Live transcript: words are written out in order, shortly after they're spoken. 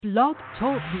Blog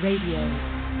Talk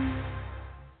Radio.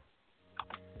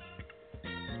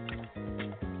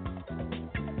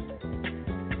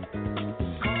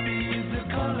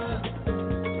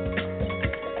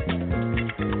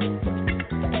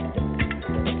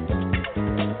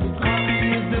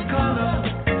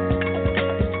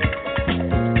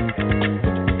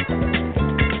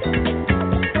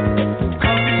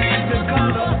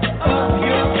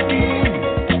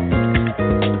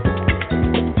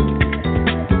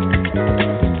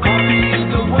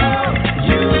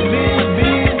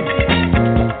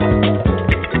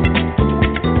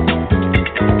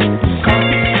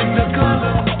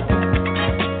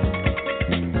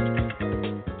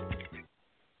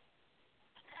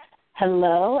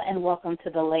 Hello, and welcome to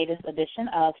the latest edition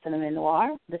of Cinema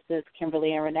Noir. This is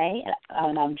Kimberly and Renee,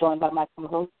 and I'm joined by my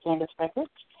co-host, Candice Frederick.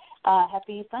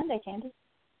 Happy Sunday, Candice.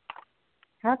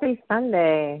 Happy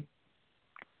Sunday.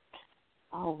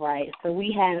 All right, so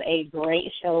we have a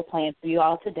great show planned for you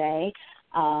all today.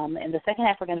 In the second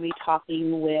half, we're going to be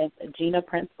talking with Gina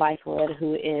Prince-Bythewood,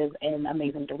 who is an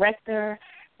amazing director,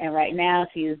 and right now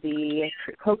she is the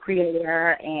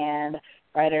co-creator and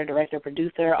writer, director,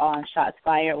 producer on Shots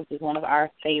Fired, which is one of our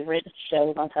favorite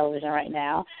shows on television right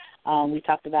now. We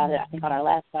talked about it, I think, on our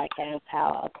last podcast,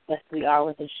 how obsessed we are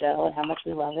with the show and how much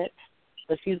we love it.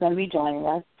 So she's going to be joining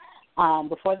us.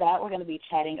 Before that, we're going to be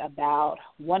chatting about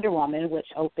Wonder Woman, which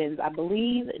opens, I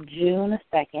believe, June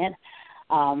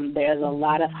 2nd. There's a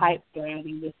lot of hype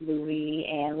surrounding this movie,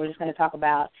 and we're just going to talk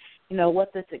about, you know,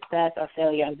 what the success or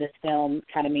failure of this film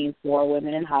kind of means for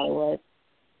women in Hollywood.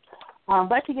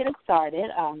 But to get us started,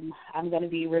 I'm going to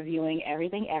be reviewing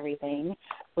Everything,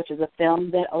 which is a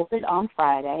film that opened on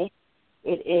Friday.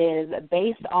 It is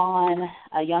based on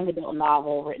a young adult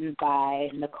novel written by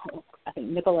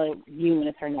Nicola Yoon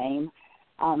is her name.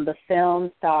 The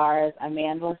film stars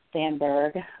Amanda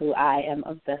Stenberg, who I am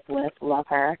obsessed with, love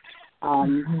her. I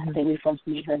think we first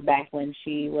met her back when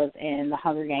she was in The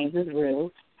Hunger Games as Rue.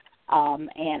 And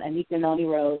Anika Noni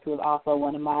Rose, who is also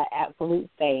one of my absolute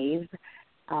faves.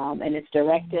 And it's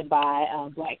directed by a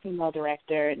black female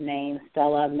director named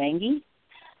Stella Mengi.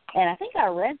 And I think I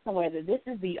read somewhere that this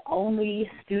is the only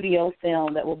studio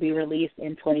film that will be released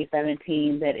in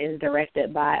 2017 that is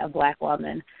directed by a black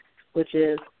woman, which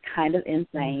is kind of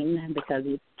insane because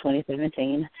it's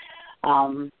 2017.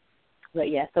 But,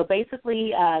 yeah, so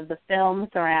basically the film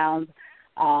surrounds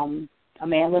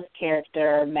Amanda's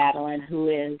character, Madeline, who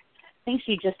is, I think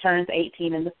she just turns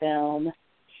 18 in the film.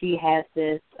 She has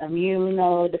this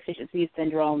immunodeficiency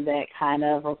syndrome that kind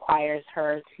of requires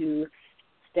her to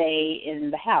stay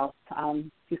in the house.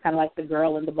 She's kind of like the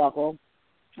girl in the bubble.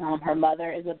 Her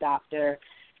mother is a doctor,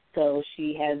 so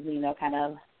she has, kind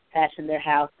of fashioned their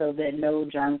house so that no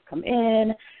germs come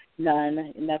in,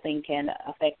 nothing can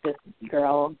affect this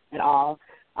girl at all.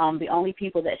 The only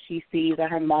people that she sees are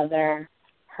her mother,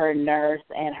 her nurse,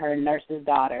 and her nurse's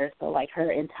daughter. So, like,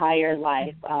 her entire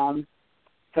life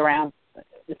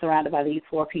is surrounded by these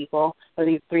four people, or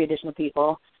these three additional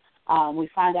people. We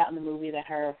find out in the movie that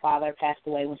her father passed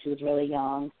away when she was really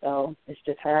young, so it's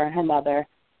just her and her mother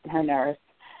and her nurse.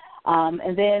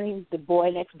 And then the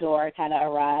boy next door kind of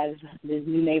arrives, this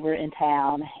new neighbor in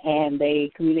town, and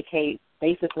they communicate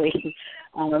basically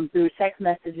through text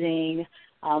messaging.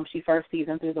 She first sees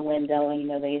him through the window, and,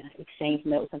 they exchange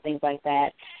notes and things like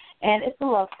that. And it's a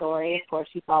love story. Of course,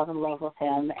 she falls in love with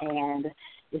him, and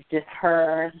it's just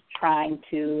her trying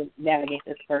to navigate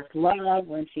this first love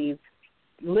when she's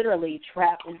literally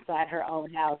trapped inside her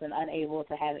own house and unable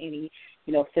to have any,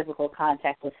 physical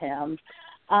contact with him.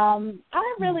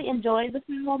 I really enjoyed the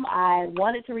film. I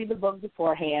wanted to read the book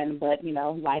beforehand, but,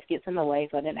 life gets in the way,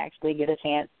 so I didn't actually get a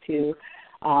chance to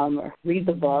read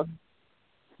the book.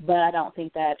 But I don't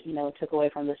think that, took away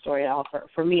from the story at all.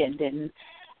 For me, it didn't.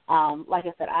 Like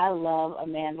I said, I love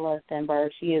Amanda Stenberg.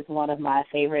 She is one of my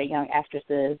favorite young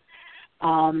actresses.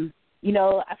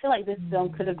 I feel like this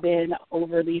film could have been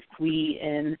overly sweet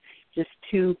and just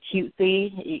too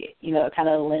cutesy. It kind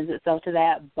of lends itself to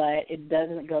that, but it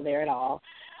doesn't go there at all.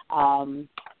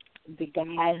 The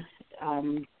guy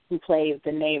who plays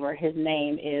the neighbor, his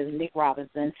name is Nick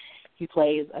Robinson. He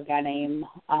plays a guy named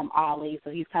Ollie,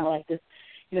 so he's kind of like this.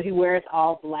 He wears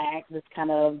all black, this kind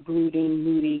of brooding,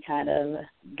 moody kind of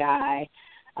guy,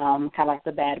 kind of like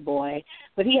the bad boy.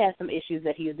 But he has some issues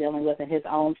that he's dealing with in his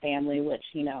own family, which,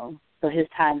 so his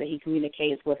time that he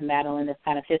communicates with Madeline is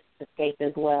kind of his escape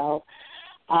as well.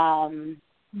 Anika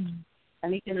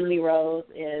Noni Rose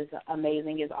is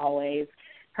amazing as always.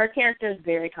 Her character is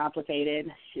very complicated.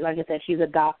 Like I said, she's a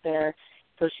doctor.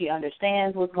 So she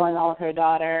understands what's going on with her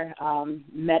daughter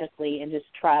medically and just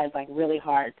tries, really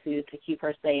hard to keep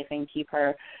her safe and keep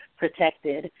her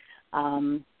protected.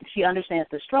 She understands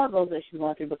the struggles that she's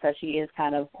going through because she is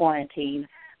kind of quarantined,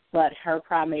 but her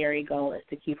primary goal is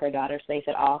to keep her daughter safe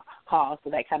at all costs. So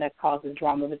that kind of causes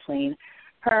drama between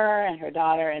her and her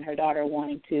daughter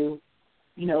wanting to,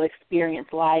 experience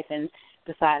life and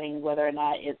deciding whether or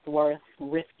not it's worth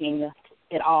risking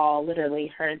it all,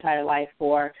 literally her entire life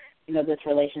for, this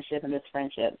relationship and this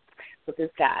friendship with this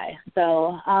guy.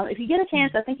 So if you get a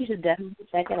chance, I think you should definitely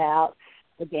check it out.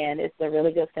 Again, it's a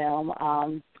really good film.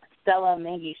 Stella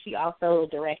Mangi, she also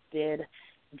directed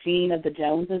Gene of the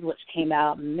Joneses, which came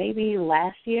out maybe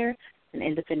last year, an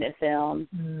independent film.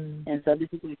 And so this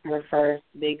is like her first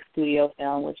big studio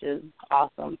film, which is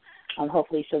awesome.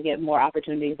 Hopefully she'll get more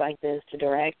opportunities like this to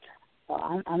direct. So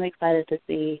I'm excited to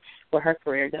see where her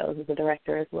career goes as a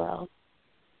director as well.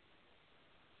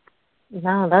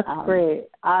 No, that's great.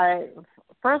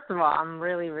 First of all, I'm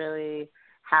really, really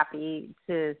happy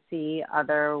to see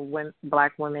other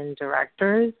Black women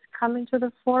directors coming to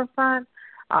the forefront.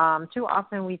 Too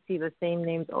often we see the same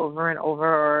names over and over,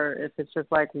 or if it's just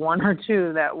like one or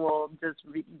two that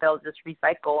they'll just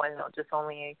recycle and they'll just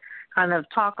only kind of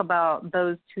talk about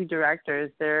those two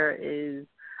directors. There is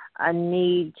a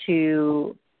need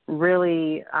to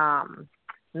really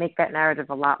make that narrative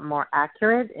a lot more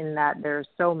accurate, in that there's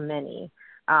so many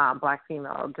Black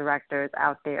female directors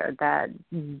out there that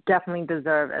definitely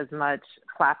deserve as much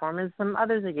platform as some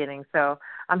others are getting. So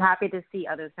I'm happy to see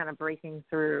others kind of breaking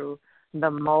through the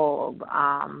mold.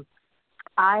 I'm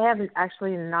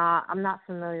not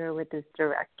familiar with this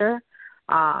director,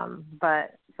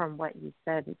 but from what you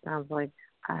said, it sounds like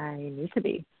I need to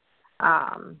be.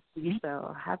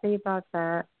 So happy about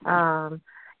that.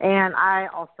 And I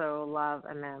also love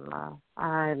Amandla.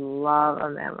 I love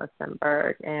Amandla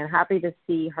Stenberg, and happy to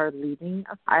see her leading.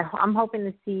 I'm hoping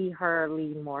to see her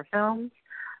lead more films.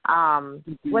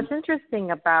 What's interesting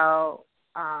about,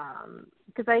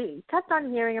 because I kept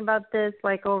on hearing about this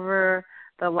like over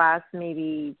the last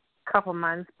maybe couple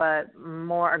months, but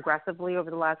more aggressively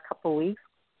over the last couple weeks,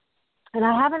 and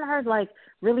I haven't heard like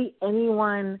really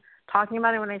anyone talking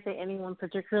about it. When I say anyone,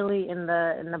 particularly in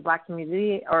the Black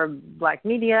community or Black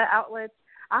media outlets,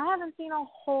 I haven't seen a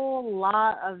whole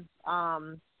lot of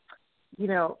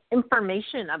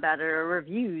information about it or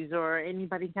reviews or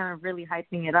anybody kind of really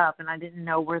hyping it up, and I didn't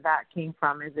know where that came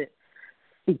from. Is it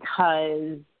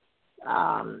because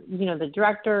the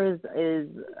director is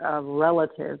a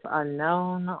relative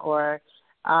unknown, or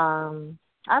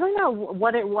I don't know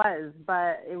what it was,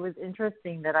 but it was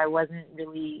interesting that I wasn't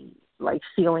really like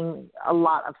feeling a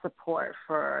lot of support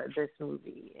for this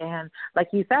movie. And like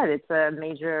you said, it's a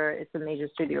major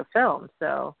studio film.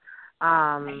 So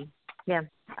yeah,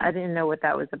 I didn't know what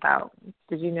that was about.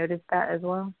 Did you notice that as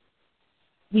well?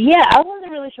 Yeah, I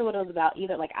wasn't really sure what it was about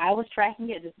either. Like, I was tracking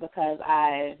it just because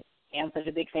I am such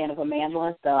a big fan of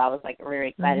Amandla, so I was like very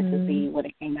excited to see when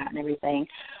it came out and everything.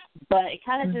 But it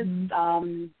kind of just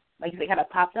like it kind of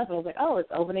popped up, and I was like, oh,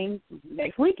 it's opening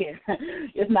next weekend.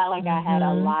 It's not like I had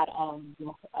a lot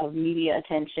of media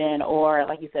attention, or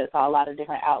like you said, saw a lot of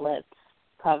different outlets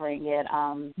covering it.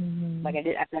 Like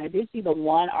I did see the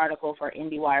one article for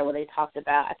IndieWire where they talked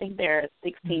about, I think there are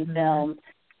 16 films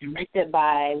directed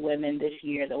by women this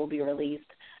year that will be released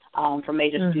from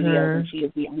major studios, and she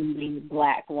is the only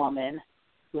Black woman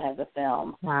who has a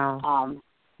film. Wow.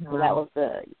 So that was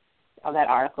that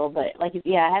article, but I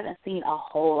haven't seen a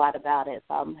whole lot about it,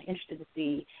 so I'm interested to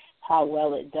see how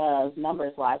well it does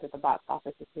numbers-wise at the box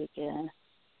office this weekend.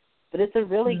 But it's a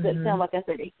really good film. Like I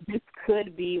said, this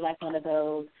could be like one of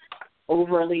those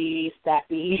overly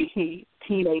sappy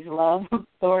teenage love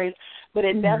stories, but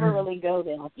it never really goes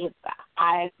in.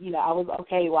 I was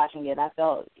okay watching it. I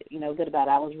felt good about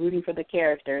it. I was rooting for the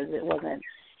characters. It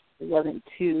wasn't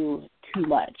too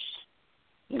much,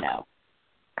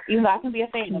 Even though I can be a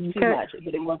fan of too much,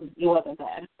 but it wasn't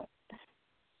that.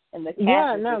 And the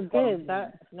cast good.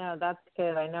 That's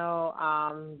good. I know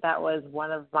that was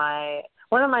one of my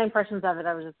impressions of it.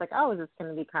 I was just like, oh, is this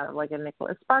going to be kind of like a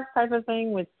Nicholas Sparks type of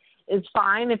thing, which is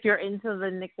fine if you're into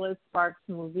the Nicholas Sparks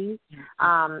movies.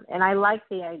 And I like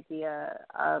the idea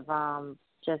of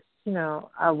just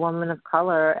a woman of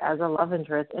color as a love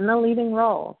interest in the leading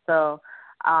role. So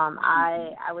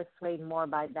I was swayed more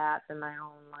by that than my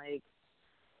own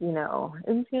is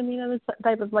this going to be another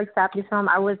type of sappy film?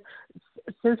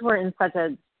 Since we're in such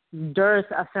a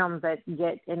dearth of films that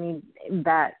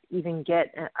even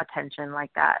get attention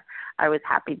like that, I was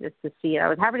happy just to see it. I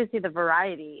was happy to see the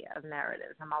variety of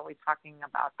narratives. I'm always talking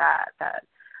about that.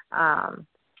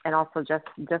 And also just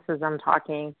as I'm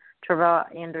talking, Trevor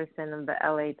Anderson of the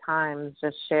LA Times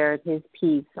just shared his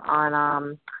piece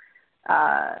on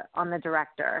on the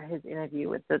director, his interview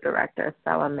with the director,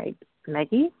 Stella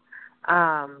Meggy.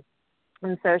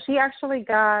 And so she actually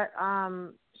got,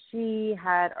 she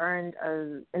had earned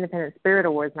an Independent Spirit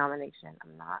Awards nomination.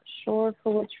 I'm not sure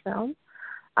for which film.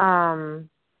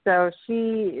 So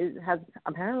she has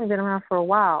apparently been around for a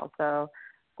while. So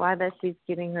glad that she's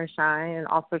getting her shine, and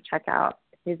also check out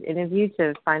his interview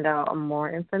to find out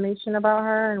more information about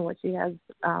her and what she has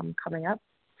coming up.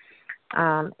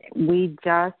 We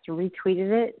just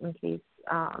retweeted it in case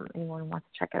anyone wants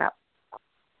to check it out.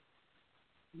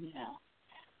 Yeah.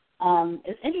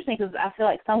 It's interesting because I feel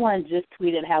like someone just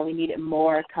tweeted how we needed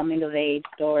more coming-of-age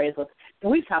stories.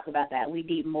 And we've talked about that. We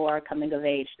need more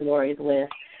coming-of-age stories with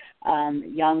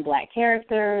young Black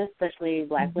characters, especially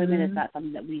Black women. It's not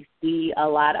something that we see a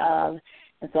lot of.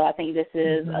 And so I think this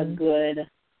is a good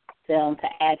film to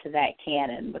add to that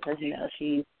canon because, you know,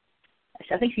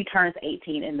 I think she turns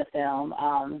 18 in the film.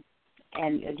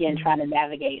 And, again, trying to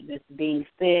navigate this being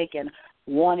sick and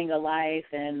wanting a life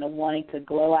and wanting to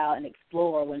glow out and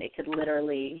explore when it could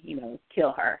literally, you know,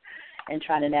 kill her, and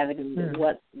trying to navigate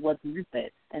what's with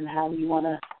it and how do you want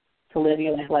to live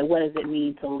your life. Like, what does it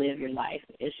mean to live your life?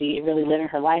 Is she really living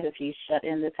her life if she's shut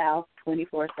in this house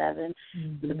 24/7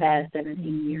 for the past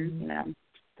 17 years, you know?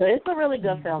 So it's a really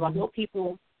good film. I hope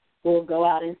people will go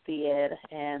out and see it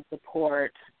and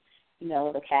support, you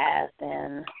know, the cast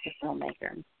and the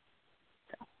filmmaker.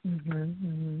 So.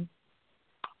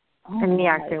 And the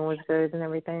acting was good and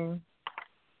everything.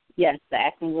 Yes, the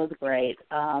acting was great.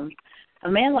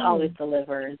 Amanda always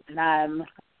delivers, and I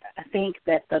think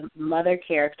that the mother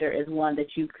character is one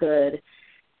that she's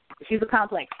a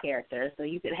complex character, so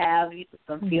you could have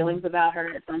some feelings about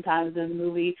her sometimes in the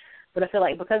movie, but I feel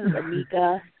like because it's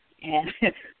Amika, and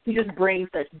she just brings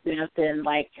such depth, and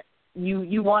like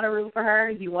you want to root for her,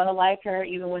 you want to like her,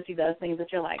 even when she does things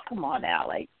that you're like, come on now,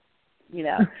 like, you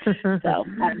know. So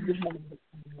I just love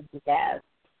the cast.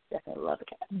 Definitely love the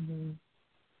cast.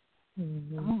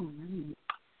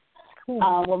 Cool.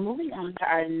 Well, moving on to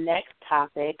our next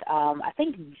topic, I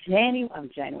think June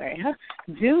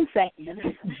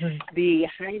 2nd, the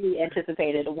highly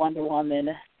anticipated Wonder Woman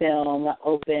film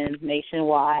opens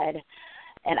nationwide.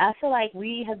 And I feel like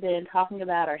we have been talking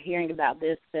about or hearing about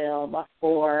this film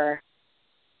for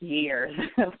years.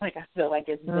 Like, I feel like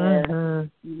it's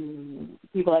been,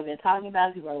 people have been talking about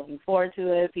it, people are looking forward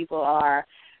to it, people are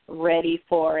ready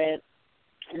for it.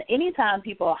 And anytime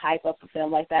people hype up a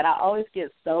film like that, I always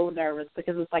get so nervous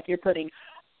because it's like you're putting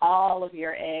all of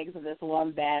your eggs in this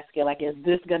one basket. Like, is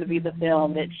this going to be the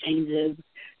film that changes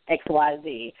X, Y,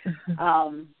 Z?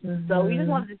 So we just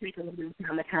wanted to take a little bit of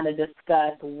time to kind of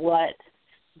discuss what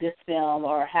this film,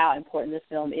 or how important this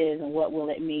film is, and what will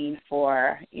it mean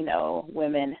for, you know,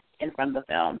 women in front of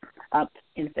the film, up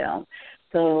in film.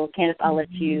 So, Candice, I'll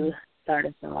let you start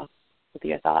us off with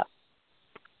your thoughts.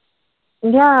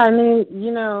 Yeah, I mean,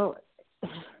 you know,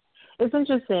 it's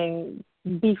interesting.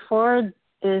 Before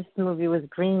this movie was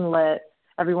greenlit,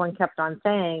 everyone kept on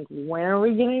saying, when are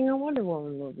we getting a Wonder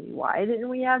Woman movie? Why didn't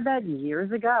we have that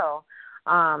years ago?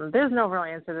 There's no real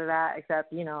answer to that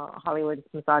except, you know, Hollywood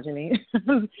misogyny,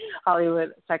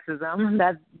 Hollywood sexism.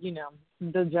 That's, you know,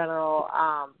 the general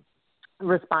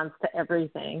response to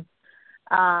everything.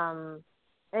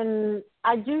 And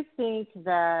I do think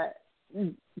that,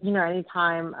 you know,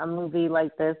 anytime a movie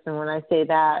like this, and when I say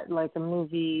that, like a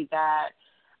movie that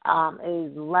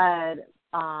is led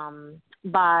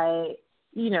by,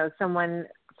 you know, someone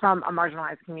from a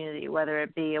marginalized community, whether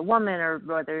it be a woman or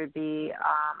whether it be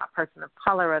a person of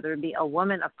color, whether it be a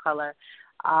woman of color,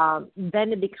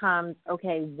 then it becomes,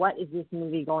 okay, what is this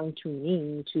movie going to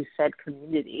mean to said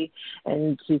community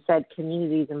and to said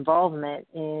community's involvement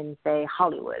in, say,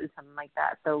 Hollywood, something like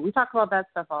that. So we talk about that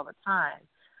stuff all the time.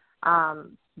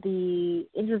 The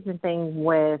interesting thing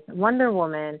with Wonder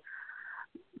Woman,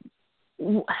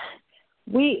 in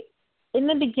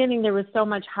the beginning, there was so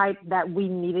much hype that we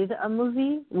needed a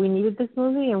movie. We needed this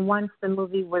movie, and once the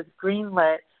movie was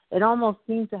greenlit, it almost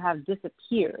seemed to have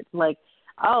disappeared. Like,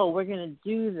 oh, we're going to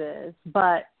do this.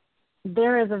 But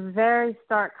there is a very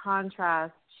stark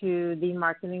contrast to the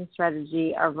marketing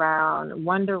strategy around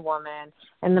Wonder Woman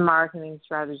and the marketing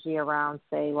strategy around,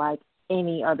 say, like,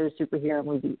 any other superhero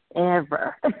movie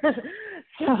ever.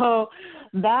 So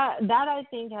that I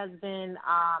think has been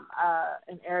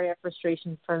an area of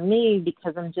frustration for me,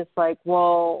 because I'm just like,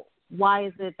 well, why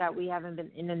is it that we haven't been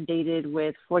inundated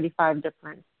with 45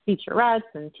 different featurettes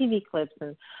and TV clips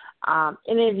and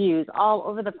interviews all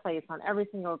over the place on every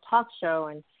single talk show,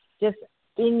 and just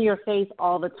in your face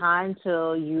all the time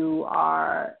till you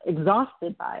are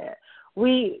exhausted by it?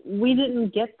 We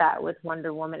didn't get that with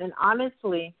Wonder Woman. And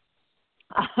honestly,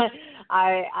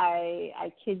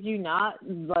 I kid you not,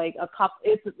 like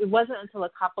it wasn't until a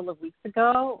couple of weeks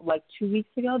ago, like 2 weeks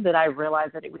ago, that I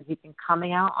realized that it was even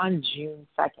coming out on June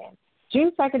 2nd.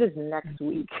 June 2nd is next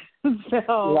week.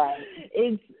 So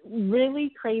it's really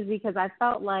crazy because I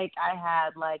felt like I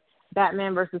had like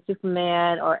Batman versus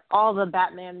Superman or all the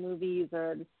Batman movies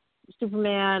or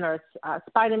Superman or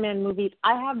Spider-Man movies.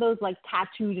 I have those like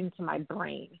tattooed into my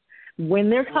brain. When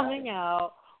they're coming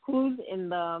out, who's in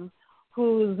them,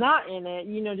 who's not in it,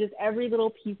 you know, just every little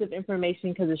piece of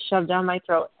information because it's shoved down my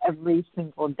throat every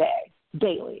single day,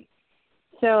 daily.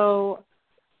 So,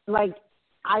 like,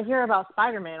 I hear about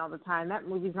Spider-Man all the time. That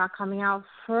movie's not coming out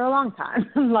for a long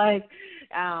time. Like,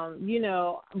 you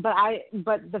know, but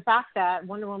the fact that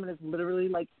Wonder Woman is literally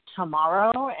like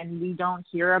tomorrow and we don't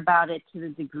hear about it to the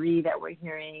degree that we're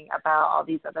hearing about all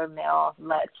these other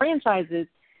male-led franchises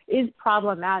is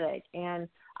problematic. And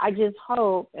I just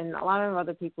hope, and a lot of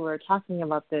other people are talking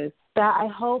about this, that I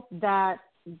hope that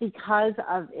because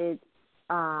of its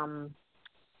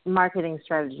marketing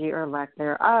strategy or lack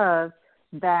thereof,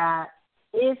 that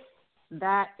if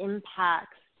that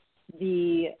impacts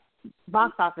the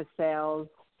box office sales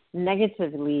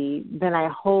negatively, then I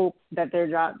hope that they're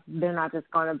not just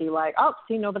going to be like, oh,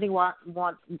 see, nobody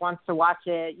wants to watch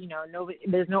it, you know,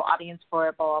 there's no audience for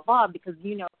it, blah, blah, blah, because,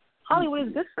 you know, Hollywood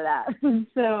is good for that.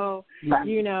 So,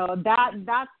 you know,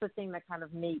 that's the thing that kind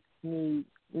of makes me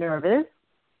nervous.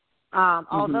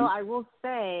 Although I will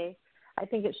say, I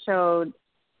think it showed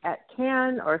at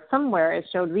Cannes or somewhere, it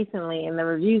showed recently in the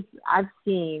reviews I've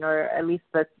seen, or at least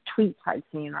the tweets I've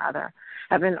seen, rather,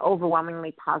 have been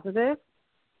overwhelmingly positive.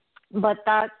 But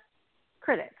that's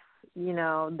critics. You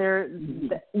know,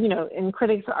 you know, and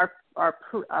critics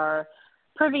are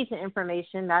privy to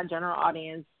information that general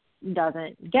audience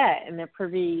doesn't get, and they're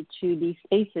privy to these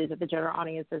spaces that the general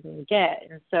audience doesn't get.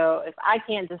 And so if I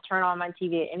can't just turn on my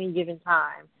TV at any given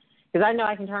time, because I know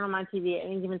I can turn on my TV at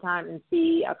any given time and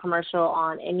see a commercial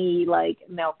on any, like,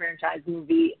 male franchise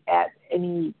movie at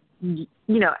any, you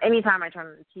know, anytime I turn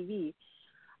on the TV,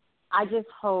 I just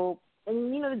hope,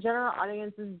 and, you know, the general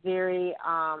audience is very,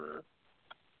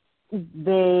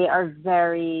 they are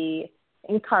very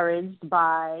encouraged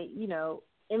by, you know,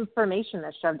 information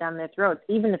that's shoved down their throats,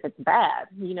 even if it's bad.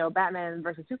 You know, Batman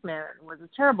versus Superman was a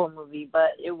terrible movie,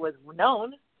 but it was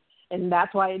known, and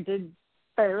that's why it did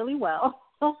fairly well,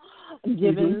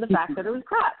 given the fact that it was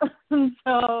crap.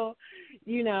 So,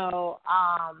 you know,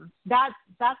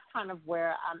 that's kind of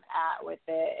where I'm at with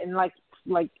it. And like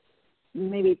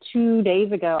maybe 2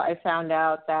 days ago, I found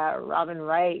out that Robin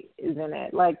Wright is in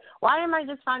it. Like, why am I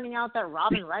just finding out that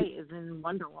Robin Wright is in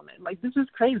Wonder Woman? Like, this is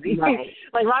crazy. Right.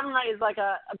 Like, Robin Wright is like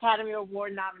a Academy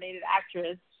Award nominated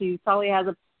actress. She probably has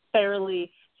a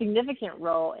fairly significant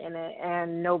role in it,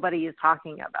 and nobody is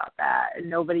talking about that. And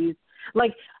nobody's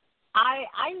like,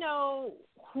 I know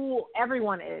who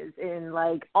everyone is in,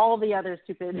 like, all the other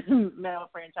stupid male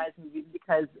franchise movies,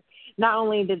 because not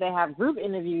only did they have group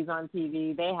interviews on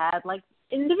TV, they had, like,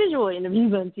 individual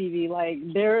interviews on TV. Like,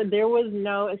 there was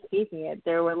no escaping it.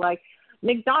 There were, like,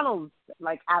 McDonald's,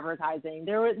 like, advertising.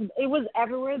 It was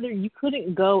everywhere. You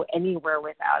couldn't go anywhere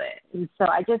without it. And so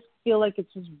I just feel like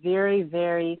it's just very,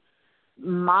 very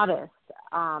modest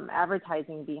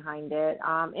advertising behind it.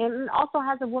 And it also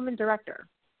has a woman director.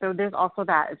 So there's also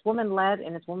that. It's woman-led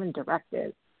and it's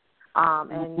woman-directed.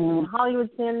 And in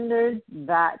Hollywood standards,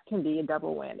 that can be a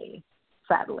double whammy,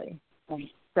 sadly.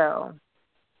 So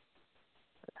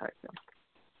that's how I feel.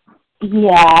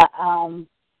 Yeah,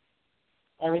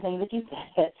 everything that you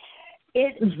said.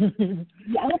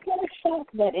 I was kind of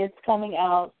shocked that it's coming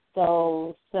out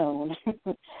so soon.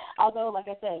 Although, like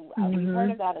I said, we heard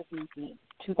about it since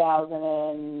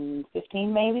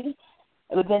 2015, maybe.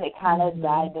 But then it kind of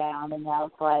died down, and now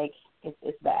it's like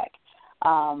it's back.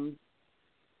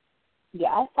 Yeah,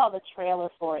 I saw the trailer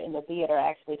for it in the theater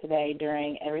actually today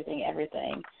during Everything,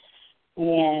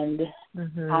 and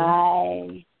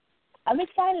I'm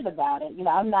excited about it. You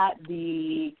know, I'm not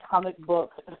the comic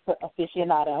book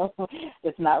aficionado.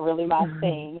 It's not really my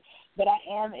thing, but I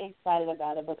am excited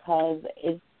about it because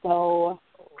it's so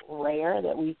rare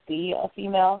that we see a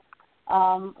female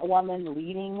a woman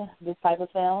leading this type of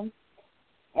film.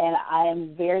 And I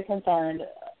am very concerned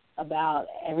about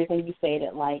everything you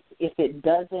stated. Like, if it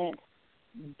doesn't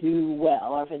do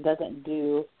well, or if it doesn't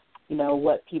do, you know,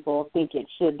 what people think it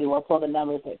should do, or pull the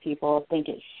numbers that people think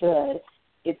it should,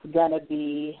 it's going to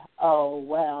be, oh,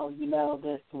 well, you know,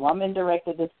 this woman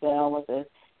directed this film with a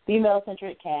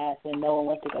female-centric cast, and no one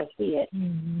wants to go see it.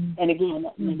 And again,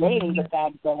 negating the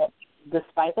fact that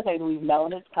despite the fact that we've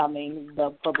known it's coming,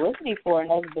 the publicity for it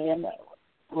has been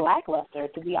lackluster,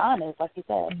 to be honest, like you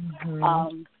said.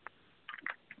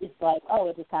 it's like, oh,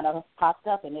 it just kind of popped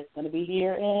up and it's going to be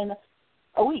here in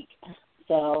a week.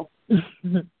 So,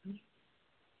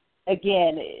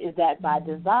 again, is that by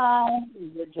design?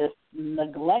 Is it just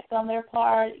neglect on their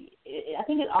part? I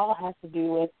think it all has to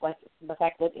do with, like, the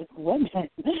fact that it's women.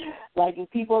 Like, if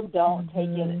people don't take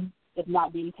it, it's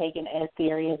not being taken as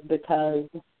serious because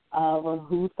of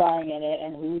who's starring in it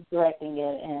and who's directing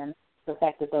it, and the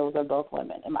fact that those are both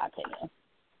women, in my opinion.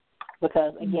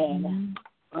 Because, again,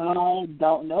 I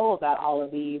don't know about all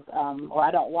of these, or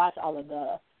I don't watch all of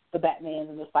the Batmans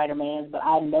and the Spider-Mans, but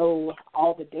I know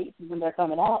all the dates when they're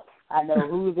coming out. I know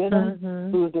who's in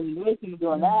them, who's doing this, who's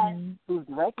doing that, who's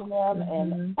directing them,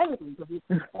 and everything.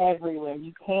 It's everywhere.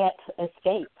 You can't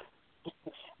escape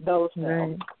those films.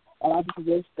 Right. And I just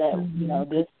wish that, you know,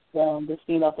 this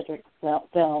female-centric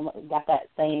film got that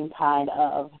same kind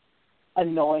of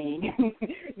annoying,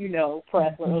 you know,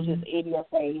 press where it was just in your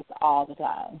face all the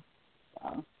time.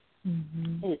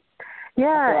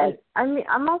 Yeah, I mean,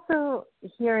 I'm also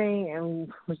hearing,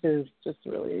 and which is just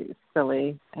really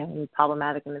silly and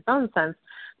problematic in its own sense,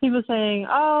 people saying,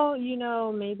 oh, you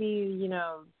know, maybe, you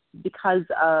know, because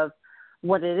of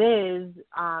what it is,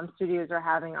 studios are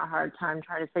having a hard time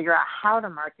trying to figure out how to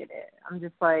market it. I'm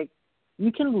just like,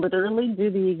 you can literally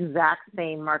do the exact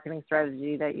same marketing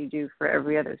strategy that you do for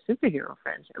every other superhero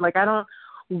franchise. Like,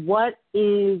 what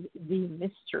is the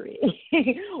mystery?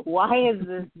 Why is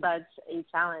this such a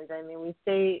challenge? I mean, we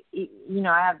say, you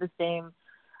know, I have the same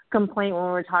complaint when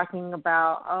we're talking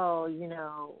about, oh, you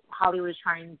know, Hollywood is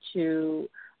trying to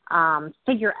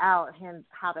figure out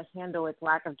how to handle its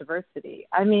lack of diversity.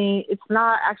 I mean, it's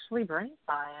not actually brain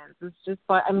science. It's just,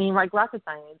 like rocket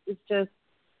science. It's just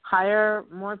hire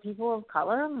more people of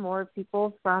color, more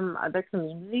people from other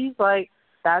communities. Like,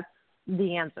 that's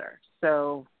the answer.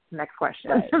 So, next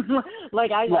question.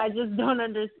 Right. I just don't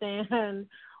understand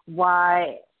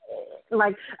why.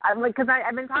 Because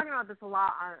I've been talking about this a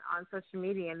lot on social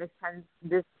media, and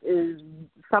this is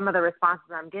some of the responses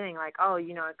I'm getting. Like, oh,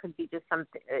 you know, it could be just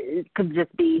something. It could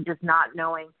just be just not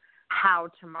knowing how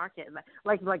to market.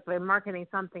 Like they're marketing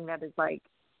something that is like,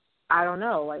 I don't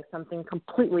know, like something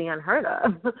completely unheard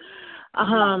of.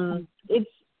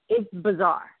 It's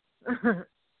bizarre.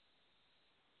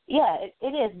 Yeah,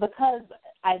 it is, because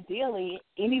ideally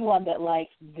anyone that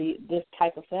likes this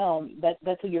type of film,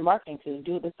 that's who you're marketing to.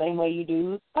 Do it the same way you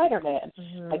do Spider-Man.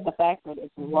 Like, the fact that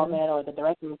it's a woman or the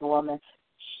director is a woman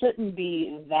shouldn't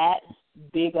be that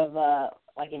big of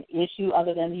an issue,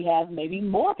 other than you have maybe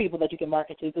more people that you can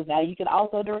market to, because now you can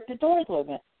also direct it towards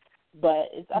women. But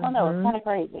I don't know, it's kind of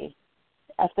crazy.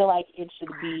 I feel like it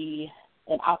should be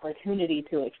an opportunity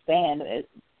to expand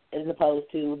as opposed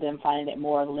to them finding it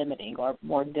more limiting or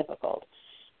more difficult.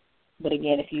 But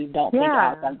again, if you don't think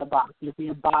outside the box, if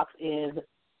your box is,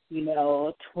 you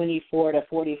know, 24 to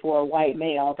 44 white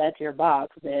male, that's your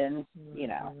box, then, you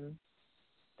know,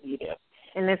 you do.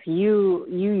 And if you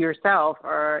yourself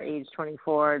are age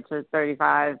 24 to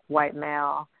 35 white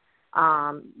male,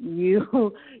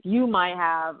 you might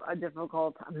have a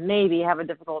difficult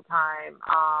time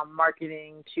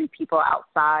marketing to people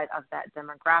outside of that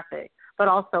demographic. But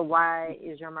also, why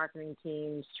is your marketing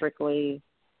team strictly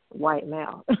white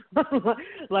male?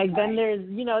 Then there's,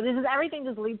 you know, this is everything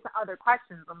just leads to other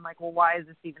questions. I'm like, well, why is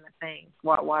this even a thing?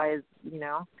 Why is, you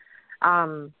know?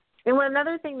 And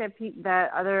another thing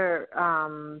that other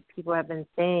people have been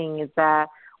saying is that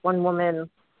one woman,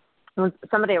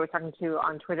 somebody I was talking to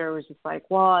on Twitter, was just like,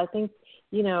 well, I think,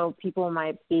 you know, people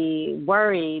might be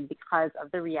worried because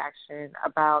of the reaction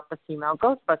about the female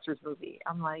Ghostbusters movie.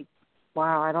 I'm like,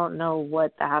 wow, I don't know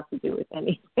what that has to do with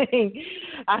anything.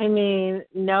 I mean,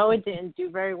 no, it didn't do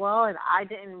very well, and I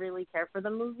didn't really care for the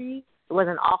movie. It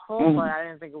wasn't awful, but I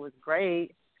didn't think it was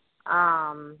great.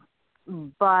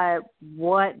 But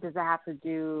what does it have to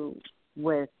do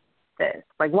with this?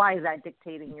 Like, why is that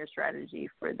dictating your strategy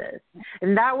for this?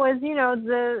 And that was, you know,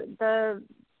 the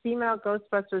female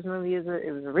Ghostbusters movie. It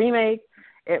was a remake.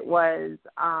 It was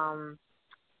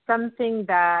something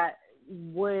that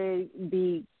would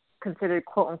be considered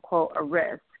quote unquote a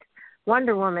risk.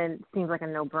 Wonder Woman seems like a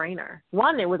no-brainer.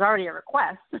 One, it was already a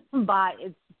request by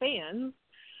its fans,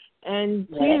 and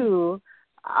two,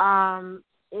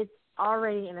 it's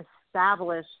already an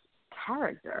established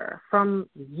character from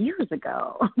years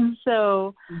ago.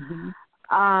 So,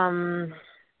 yeah,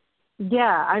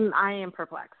 I am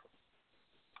perplexed.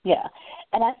 Yeah,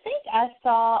 and I think I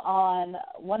saw on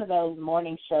one of those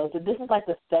morning shows that this is like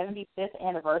the 75th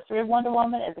anniversary of Wonder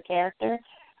Woman as a character.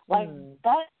 Like,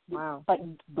 that, like,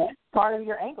 that's part of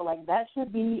your angle. Like, that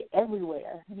should be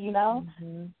everywhere, you know?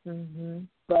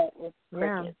 But it's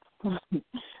crickets.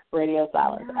 Radio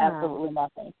silence, absolutely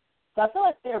nothing. So So I feel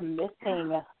like they're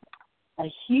missing a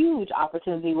huge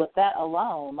opportunity with that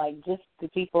alone. Like, just the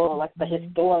people, like the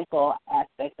historical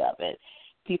aspect of it.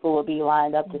 People will be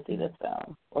lined up to see this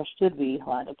film, or should be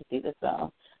lined up to see this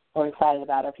film, or excited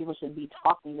about it. Or people should be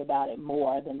talking about it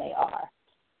more than they are.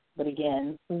 But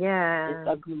again, it's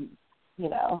a, you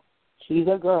know, she's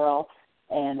a girl,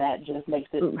 and that just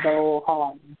makes it so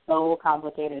hard, so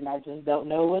complicated, and I just don't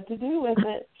know what to do with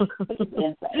it. It's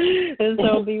insane. It's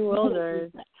so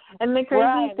bewildered. And the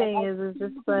crazy thing is, it's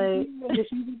just like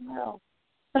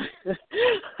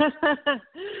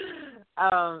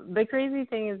the crazy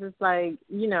thing is, it's like,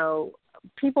 you know,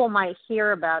 people might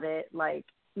hear about it like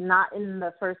not in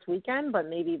the first weekend, but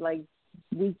maybe like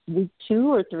week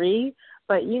 2 or 3.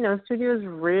 But you know, studios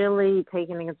really take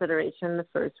into consideration the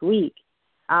first week,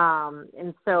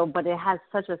 and so, but it has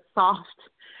such a soft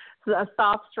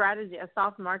strategy, a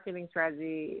soft marketing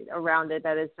strategy around it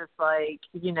that it's just like,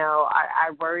 you know,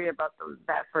 I worry about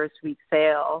that first week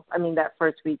sale. I mean, that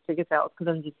first week ticket sales,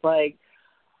 because I'm just like,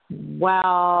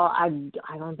 well, I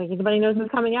don't think anybody knows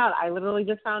it's coming out. I literally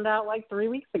just found out like 3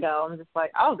 weeks ago. I'm just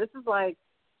like, oh, this is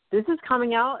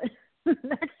coming out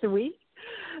next week.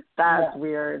 That's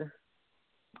weird.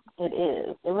 It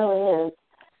is. It really is.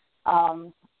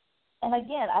 And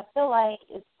again, I feel like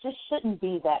it just shouldn't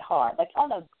be that hard. Like,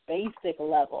 on a basic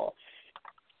level,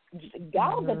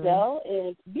 Gal Gadot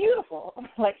is beautiful.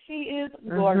 Like, she is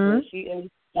gorgeous. She is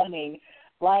stunning.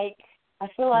 Like, I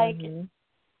feel like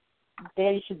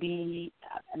they should be,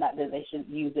 not that they shouldn't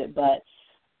use it, but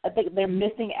I think they're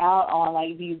missing out on,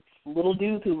 like, these little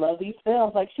dudes who love these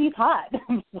films. Like, she's hot.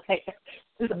 Like,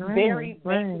 this very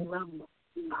basic level.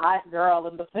 Hot girl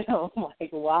in the film.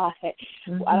 Like, why? I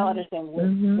don't understand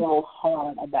what's so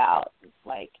hard about,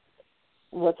 like,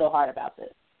 what's so hard about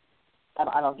this.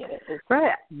 I don't get it. It's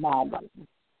mind-blowing.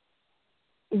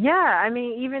 Yeah, I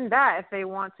mean, even that, if they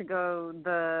want to go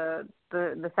the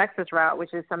sexist route,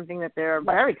 which is something that they're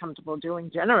very comfortable doing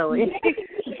generally,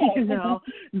 you know,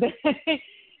 they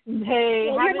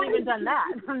haven't even done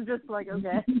that. I'm just like,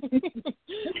 okay.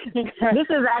 This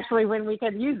is actually when we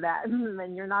could use that,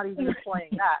 and you're not even employing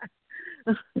that.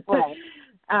 Right.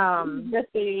 Just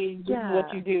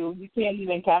what you do. You can't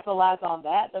even capitalize on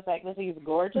that, the fact that she's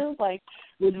gorgeous. Like,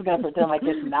 we're just going to pretend like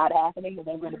it's not happening, and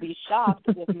they're going to be shocked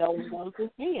if no one goes to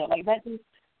see it. Like, that just,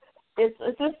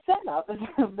 it's a setup.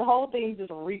 The whole thing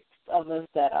just reeks of a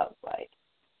setup. Like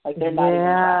they're not even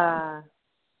trying.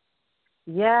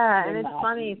 Yeah, and it's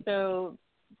funny. So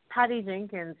Patty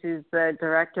Jenkins, who's the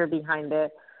director behind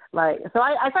it, like, so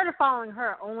I started following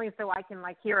her only so I can,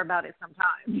 like, hear about it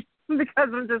sometimes. Because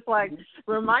I'm just like,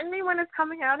 remind me when it's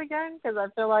coming out again, because I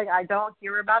feel like I don't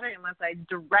hear about it unless I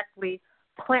directly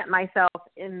plant myself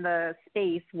in the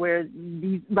space where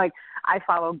these, like, I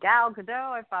follow Gal Gadot,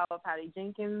 I follow Patty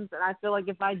Jenkins, and I feel like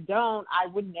if I don't, I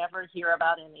would never hear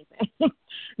about anything.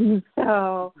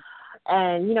 So,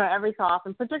 and, you know, every so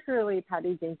often, particularly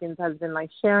Patty Jenkins has been, like,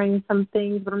 sharing some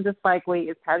things, but I'm just like, wait,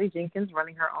 is Patty Jenkins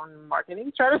running her own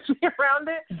marketing strategy around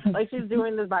it? Like, she's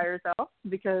doing this by herself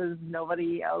because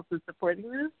nobody else is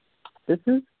supporting this? This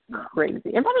is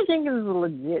crazy. And Patty Jenkins is a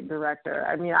legit director.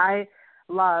 I mean, I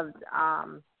loved,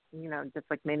 you know, just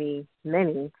like many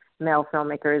male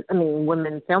filmmakers, I mean,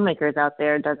 women filmmakers out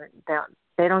there,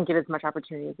 they don't get as much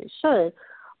opportunity as they should.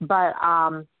 But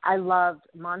I loved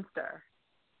Monster.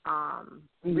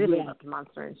 Really loved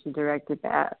Monster, and she directed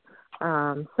that.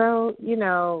 So, you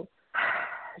know,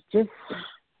 just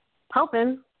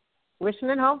hoping,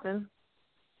 wishing and hoping.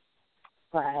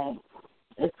 Right.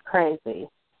 It's crazy.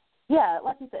 Yeah,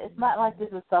 like you said, it's not like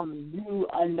this is some new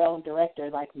unknown director.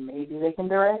 Like, maybe they can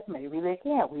direct, maybe they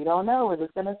can't. We don't know. We're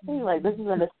just going to see. Like, this is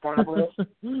an established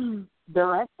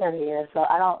director here, so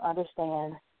I don't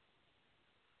understand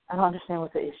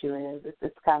what the issue is.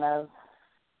 It's kind of,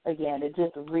 again, it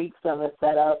just reeks of a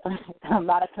setup. I'm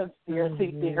not a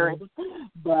conspiracy theorist,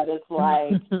 but it's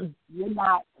like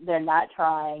they're not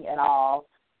trying at all.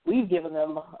 We've given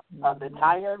them an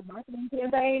entire marketing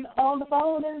campaign on the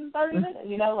phone in 30 minutes.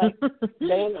 You know, like,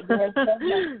 they're so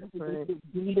much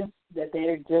that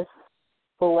they're just,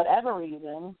 for whatever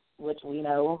reason, which we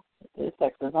know is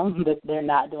sexism, that they're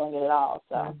not doing it at all.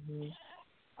 So,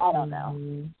 I don't know.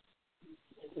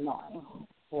 It's annoying.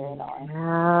 Very annoying.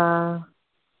 Yeah.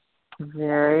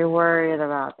 Very worried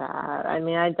about that. I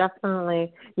mean, I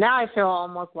definitely, now I feel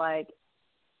almost like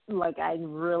I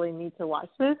really need to watch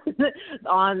this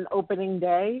on opening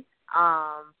day.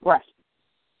 Right.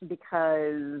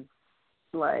 Because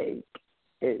there's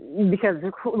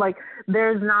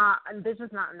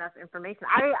just not enough information.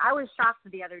 I was shocked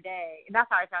the other day, and that's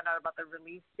how I found out about the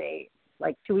release date,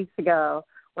 like 2 weeks ago,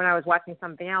 when I was watching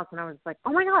something else, and I was like,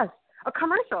 oh my gosh, a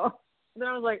commercial. then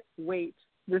I was like, wait,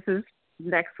 this is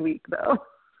next week though.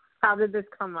 How did this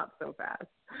come up so fast?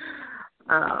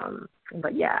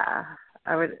 But yeah,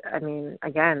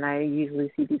 again, I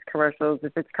usually see these commercials.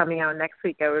 If it's coming out next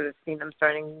week, I would have seen them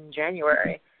starting in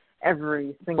January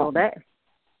every single day.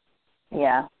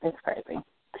 Yeah, it's crazy.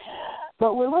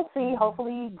 But we'll see.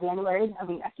 Hopefully January,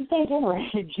 I keep saying January,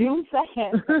 June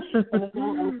 2nd, and the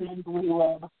film opens,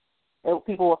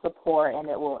 people will support and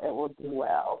it will do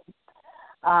well.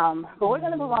 But we're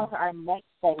going to move on to our next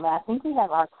segment. I think we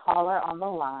have our caller on the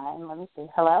line. Let me see.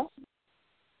 Hello?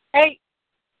 Hey.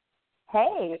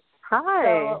 Hey.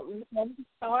 Hi. So,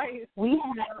 how are you? We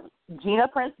have Gina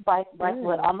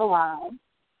Prince-Bythewood on the line.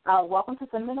 Welcome to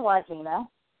Cinema Noir, Gina.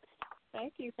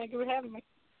 Thank you. Thank you for having me.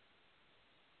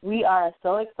 We are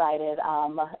so excited.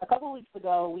 A couple of weeks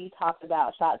ago, we talked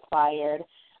about Shots Fired.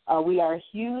 We are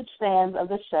huge fans of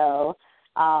the show.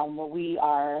 We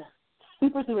are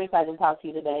super, super excited to talk to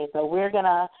you today. So we're going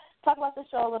to talk about the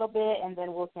show a little bit, and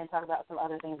then we can talk about some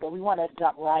other things. But we want to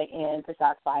jump right into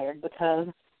Shots Fired because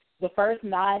the first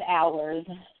 9 hours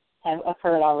have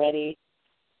occurred already.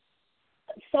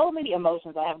 So many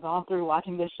emotions I have gone through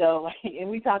watching this show, and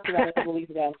we talked about it a couple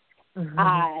weeks ago. Mm-hmm.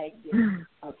 I get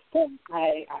upset,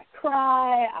 I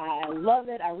cry, I love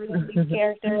it, I really love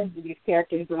these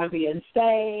characters drive me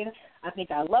insane. I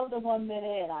think I love them one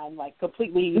minute and I'm like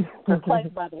completely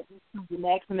perplexed by the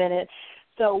next minute.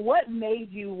 So what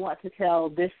made you want to tell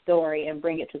this story and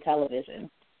bring it to television?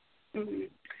 Mm-hmm.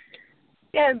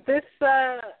 Yeah, this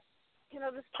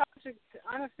this project,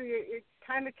 honestly, it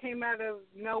kind of came out of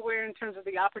nowhere in terms of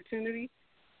the opportunity,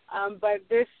 but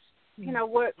this,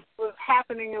 what was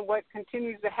happening and what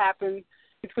continues to happen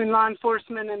between law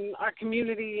enforcement and our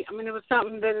community, it was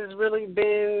something that has really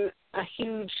been a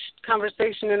huge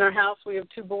conversation in our house. We have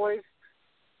 2 boys,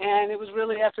 and it was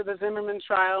really after the Zimmerman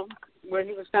trial where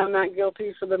he was found not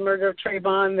guilty for the murder of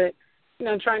Trayvon that,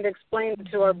 trying to explain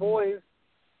it to our boys,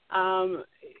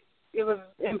 it was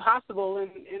impossible,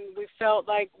 and we felt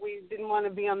like we didn't want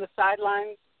to be on the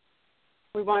sidelines.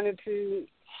 We wanted to,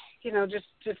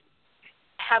 just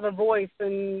have a voice,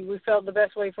 and we felt the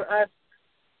best way for us,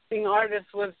 being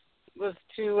artists, was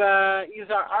to use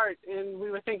our art. And we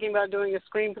were thinking about doing a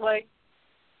screenplay,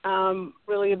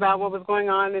 really about what was going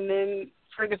on. And then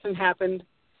Ferguson happened,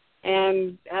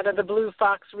 and out of the blue,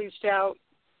 Fox reached out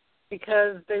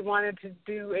because they wanted to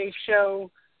do a show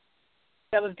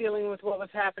that was dealing with what was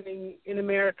happening in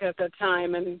America at that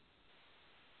time. And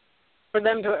for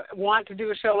them to want to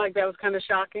do a show like that was kind of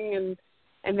shocking,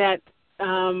 and that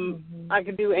I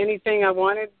could do anything I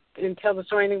wanted and tell the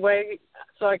story anyway.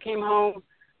 So I came home,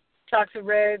 talked to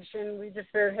Reg, and we just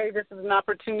said, hey, this is an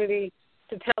opportunity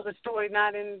to tell the story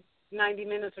not in 90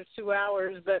 minutes or 2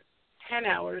 hours, but 10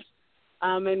 hours.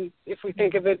 And if we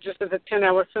think of it just as a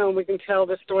 10-hour film, we can tell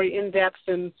the story in depth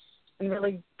and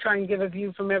really try and give a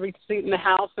view from every seat in the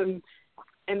house and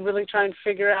really try and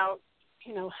figure out,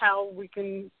 how we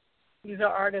can use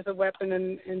our art as a weapon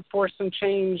and force some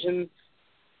change. And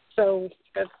so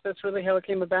that's really how it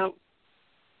came about.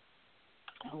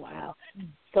 Oh, wow.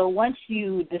 So once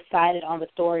you decided on the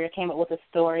story or came up with a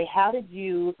story, how did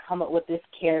you come up with this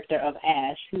character of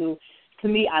Ash, who, to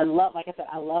me, I love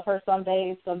her some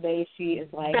days. Some days she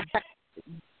is like,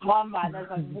 on my nerves,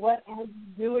 like, what are you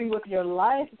doing with your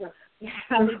life?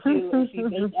 How did you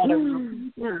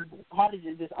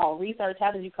just all research?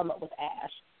 How did you come up with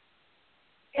Ash?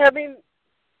 Yeah,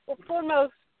 well,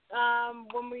 foremost,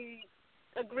 when we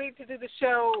agreed to do the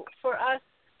show, for us,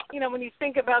 when you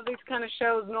think about these kind of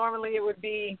shows, normally it would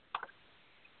be,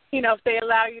 if they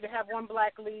allow you to have one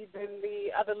black lead, then the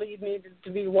other lead needed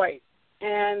to be white.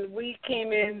 And we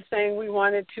came in saying we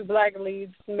wanted 2 black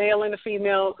leads, male and a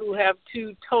female, who have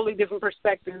 2 totally different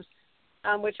perspectives,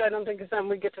 which I don't think is something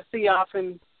we get to see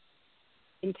often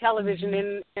in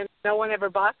television, and no one ever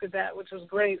balked at that, which was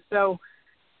great. So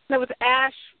with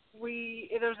Ash,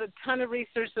 there was a ton of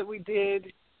research that we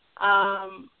did,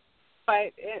 and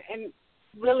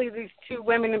really these 2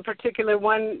 women in particular.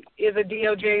 One is a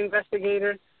DOJ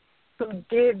investigator who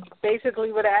did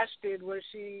basically what Ash did, where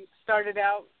she started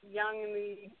out young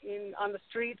on the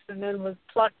streets and then was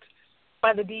plucked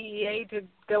by the DEA to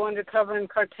go undercover in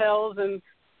cartels. And,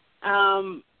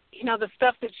 the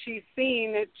stuff that she's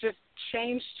seen, it just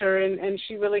changed her, and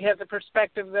she really has a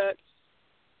perspective that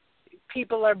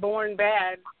people are born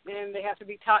bad and they have to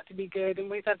be taught to be good. And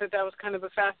we thought that was kind of a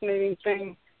fascinating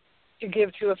thing to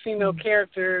give to a female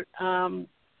character. And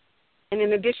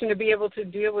in addition, to be able to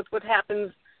deal with what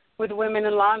happens with women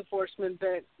in law enforcement,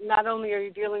 that not only are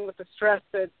you dealing with the stress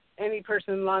that any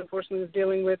person in law enforcement is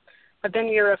dealing with, but then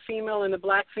you're a female and a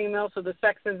black female, so the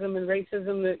sexism and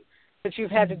racism that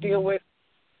you've had to deal with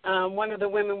One of the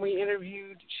women we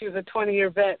interviewed, she was a 20-year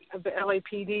vet of the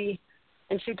LAPD,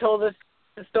 and she told us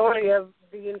the story of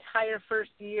the entire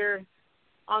first year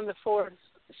on the force.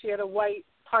 She had a white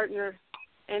partner,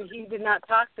 and he did not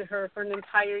talk to her for an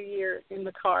entire year in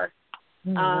the car.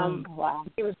 Wow.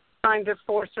 He was trying to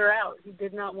force her out. He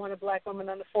did not want a black woman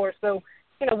on the force. So,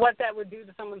 what that would do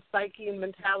to someone's psyche and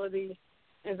mentality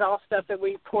is all stuff that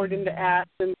we poured into acts.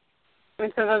 And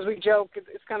sometimes we joke,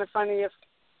 it's kind of funny if,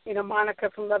 Monica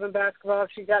from Love and Basketball,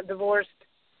 if she got divorced,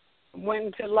 went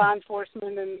into law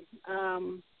enforcement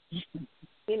and,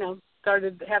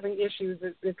 started having issues,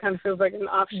 it kind of feels like an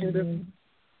offshoot of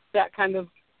that kind of,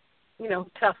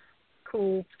 tough,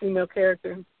 cool female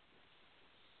character.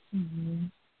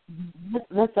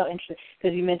 That's so interesting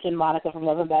because you mentioned Monica from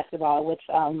Love and Basketball, which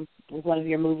was one of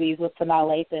your movies with Sanaa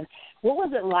Lathan. What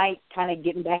was it like kind of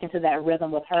getting back into that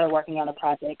rhythm with her working on the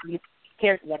project? These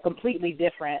characters are completely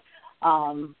different,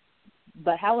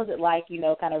 but how was it like,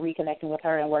 kind of reconnecting with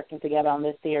her and working together on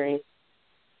this series?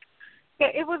 Yeah,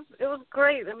 it was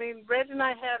great. I mean, Reg and I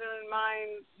had her in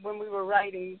mind when we were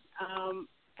writing,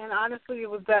 and honestly, it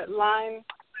was that line,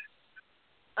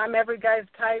 "I'm every guy's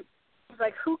type." It's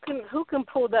like, who can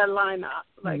pull that line off?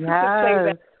 Like, who can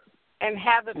say that and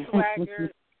have the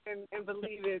swagger and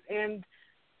believe it? And,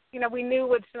 we knew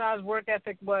what Sanaa's work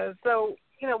ethic was. So,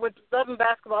 with Love and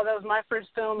Basketball, that was my first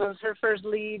film. It was her first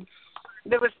lead.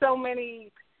 There were so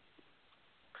many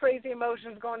crazy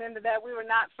emotions going into that. We were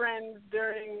not friends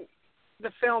during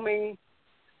the filming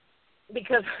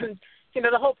because,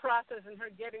 the whole process and her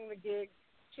getting the gig,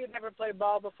 she had never played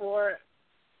ball before.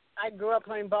 I grew up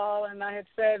playing ball, and I had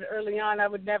said early on I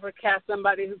would never cast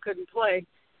somebody who couldn't play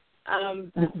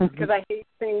because I hate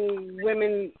seeing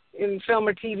women in film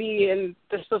or TV and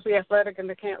they're supposed to be athletic and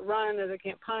they can't run or they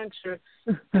can't punch or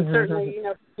and certainly,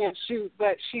 can't shoot.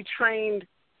 But she trained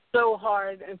so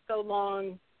hard and so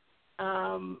long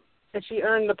that she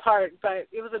earned the part. But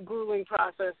it was a grueling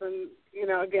process, and,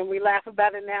 again, we laugh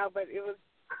about it now, but it was,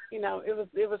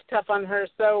 it was tough on her.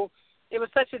 So it was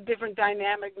such a different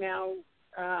dynamic now.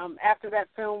 After that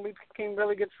film, we became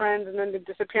really good friends, and then the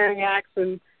Disappearing Acts,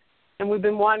 and we've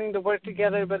been wanting to work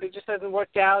together, but it just hasn't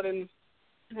worked out. And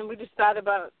then we just thought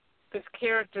about this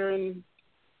character and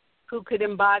who could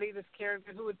embody this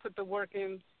character, who would put the work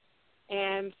in.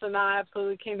 And Sanaa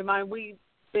absolutely came to mind. We've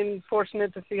been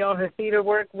fortunate to see all her theater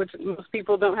work, which most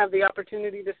people don't have the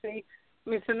opportunity to see. I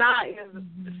mean, Sanaa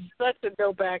is such a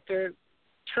dope actor,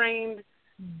 trained,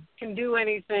 can do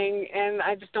anything, and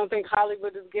I just don't think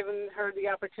Hollywood has given her the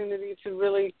opportunity to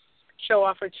really show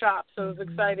off her chops. So it was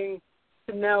exciting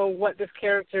to know what this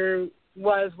character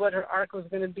was, what her arc was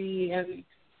going to be, and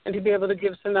to be able to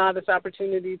give Sanaa this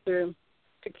opportunity to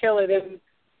kill it. And,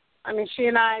 I mean, she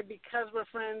and I, because we're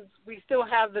friends, we still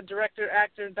have the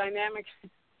director-actor dynamic,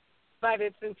 but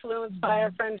it's influenced by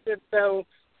our friendship. So,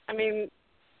 I mean,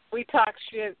 we talk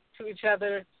shit to each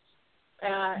other.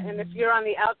 And if you're on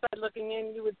the outside looking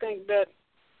in, you would think that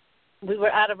we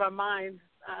were out of our minds.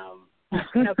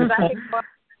 Because I think,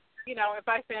 if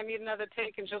I say I need another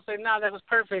take, and she'll say, no, that was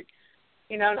perfect.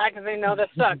 And I can say, no, that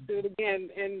sucked, do it again.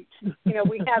 And,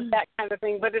 we have that kind of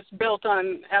thing, but it's built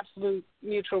on absolute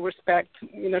mutual respect.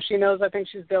 She knows I think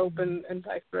she's dope and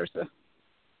vice versa.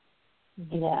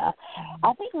 Yeah.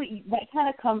 I think that kind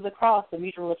of comes across, the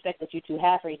mutual respect that you two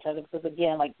have for each other, because,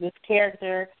 again, like this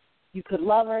character, you could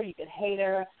love her, you could hate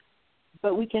her,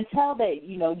 but we can tell that,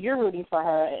 you're rooting for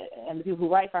her, and the people who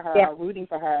write for her are rooting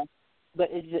for her, but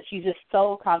she's just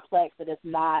so complex that it's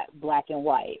not black and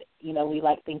white. We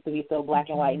like things to be so black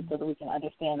and white and so that we can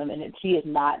understand them, and she is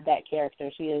not that character.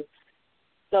 She is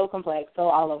so complex, so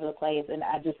all over the place, and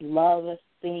I just love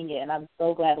seeing it, and I'm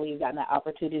so glad we've gotten that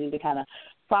opportunity to kind of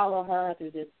follow her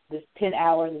through this 10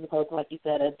 hours as opposed to, like you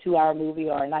said, a 2-hour movie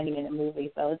or a 90-minute movie.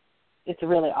 So it's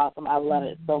really awesome. I love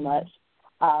it so much.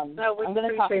 I'm going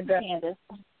to talk to Candice.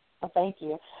 Oh, thank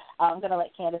you. I'm going to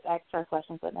let Candice ask her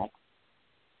questions next.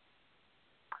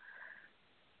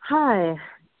 Hi,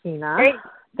 Gina. Hey.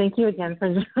 Thank you again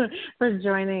for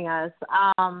joining us.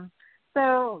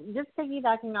 So just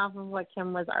piggybacking off of what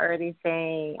Kim was already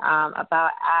saying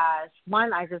about Ash,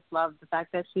 one, I just love the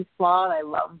fact that she's flawed. I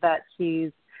love that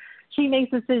she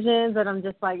makes decisions, and I'm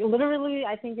just like, literally,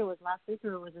 I think it was last week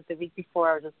or was it the week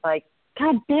before, I was just like,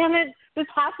 God damn it, this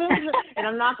happened. And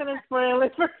I'm not going to spoil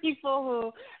it for people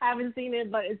who haven't seen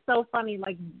it, but it's so funny.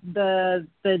 Like the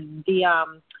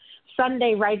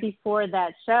Sunday right before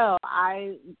that show,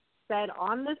 I said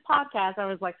on this podcast, I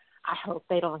was like, I hope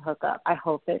they don't hook up. I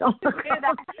hope they don't hook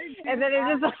up. And then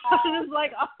I was just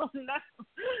like, oh,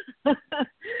 no.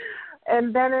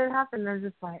 and then it happened. I was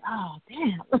just like, oh,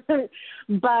 damn.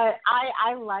 But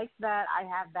I like that I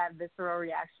have that visceral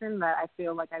reaction that I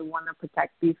feel like I want to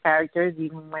protect these characters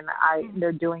even when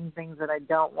they're doing things that I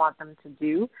don't want them to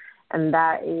do. And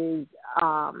that is,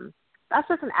 that's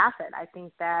just an asset. I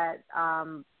think that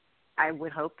I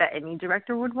would hope that any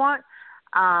director would want.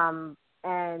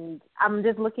 And I'm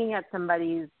just looking at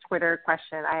somebody's Twitter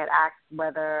question. We had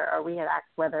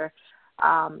asked whether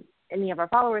any of our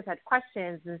followers had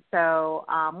questions. And so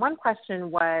one question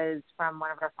was from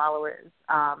one of our followers.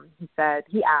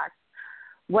 He asked,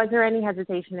 was there any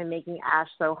hesitation in making Ash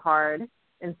so hard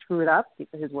and screw it up? These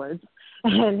are his words.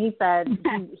 And he said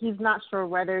he's not sure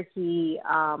whether he's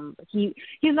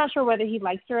not sure whether he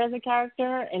likes her as a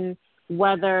character and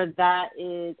whether that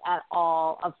is at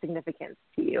all of significance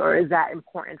to you, or is that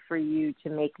important for you to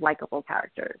make likable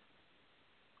characters?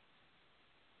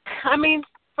 I mean,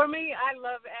 for me, I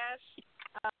love Ash,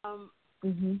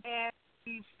 and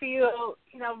we feel,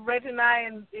 Reg and I,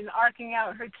 in arcing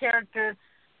out her character,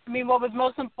 I mean, what was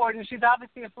most important, she's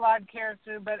obviously a flawed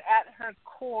character, but at her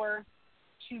core,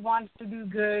 she wants to do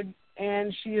good,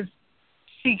 and she is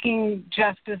seeking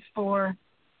justice for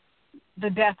the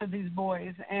death of these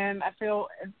boys. And I feel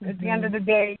at the end of the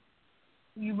day,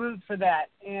 you root for that,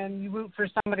 and you root for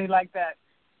somebody like that.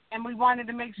 And we wanted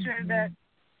to make sure that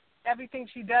everything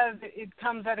she does, it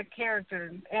comes out of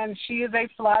character. And she is a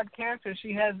flawed character.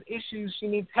 She has issues. She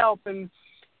needs help. And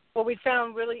what we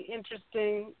found really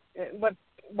interesting, what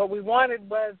we wanted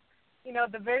was,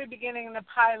 the very beginning in the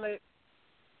pilot,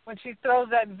 when she throws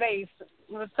that vase, it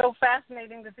was so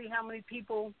fascinating to see how many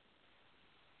people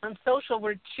on social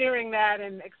were cheering that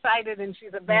and excited, and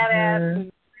she's a badass,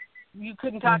 and you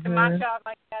couldn't talk to my child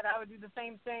like that. I would do the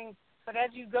same thing. But as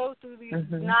you go through these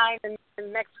 9 and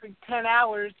next week 10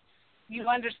 hours, you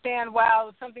understand,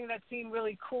 wow, something that seemed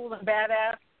really cool and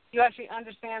badass, you actually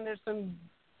understand there's some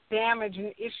damage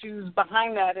and issues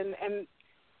behind that, and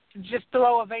to just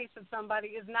throw a vase at somebody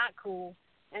is not cool,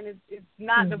 and it's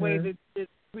not the way that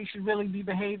we should really be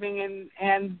behaving,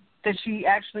 and that she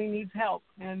actually needs help.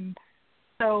 And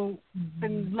so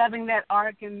been loving that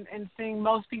arc and seeing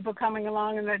most people coming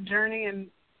along in that journey, and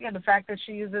the fact that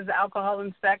she uses alcohol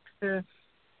and sex to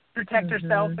protect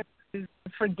herself and to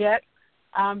forget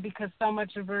because so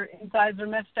much of her insides are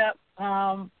messed up.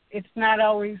 It's not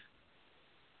always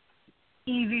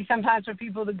easy sometimes for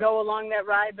people to go along that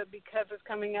ride, but because it's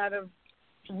coming out of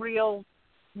real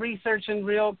research and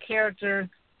real character,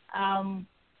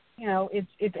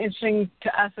 it's interesting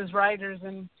to us as writers.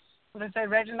 And as I said,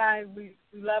 Reg and I, we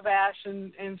love Ash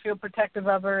and feel protective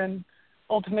of her, and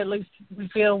ultimately we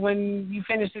feel when you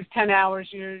finish these 10 hours,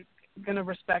 you're going to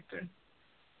respect her.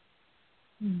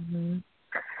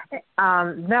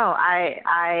 No,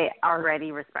 I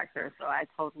already respect her, so I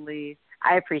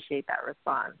appreciate that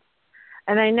response.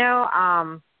 And I know,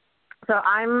 so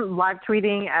I'm live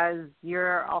tweeting as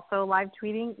you're also live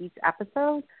tweeting each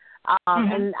episode.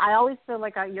 And I always feel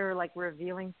like you're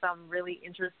revealing some really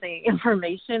interesting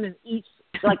information in each,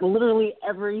 literally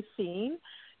every scene.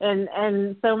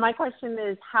 And so my question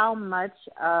is, how much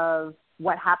of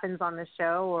what happens on the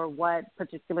show, or what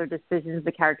particular decisions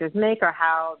the characters make, or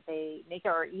how they make it,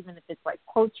 or even if it's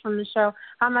quotes from the show,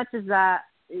 how much of that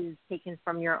is taken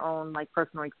from your own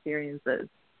personal experiences?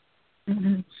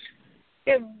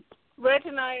 Yeah, Reg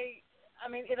and I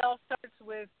mean, it all starts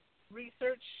with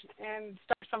research and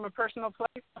starts from a personal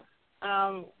place.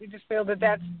 We just feel that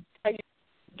that's how you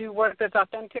do work that's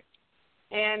authentic.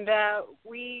 And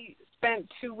we spent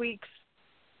 2 weeks,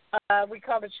 we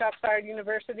called it Shotsfired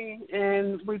University,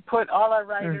 and we put all our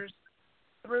writers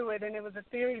through it. And it was a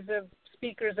series of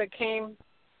speakers that came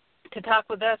to talk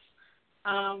with us.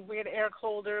 We had Eric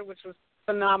Holder, which was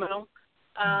phenomenal.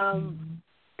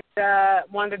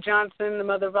 Wanda Johnson, the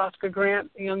mother of Oscar Grant,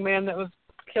 the young man that was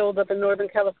killed up in Northern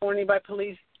California by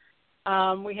police.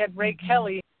 We had Ray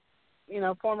Kelly,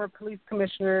 former police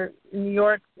commissioner in New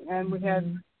York, and we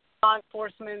had law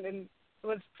enforcement, and it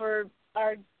was for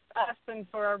us and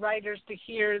for our writers to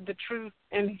hear the truth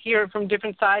and hear it from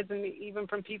different sides, and even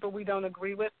from people we don't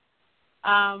agree with.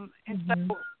 And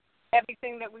so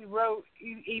everything that we wrote,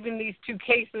 even these 2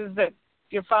 cases that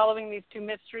you're following, these 2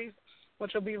 mysteries,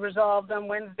 which will be resolved on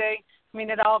Wednesday, I mean,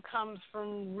 it all comes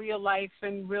from real life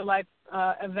and real life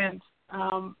events.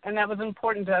 And that was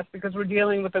important to us because we're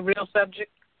dealing with a real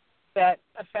subject that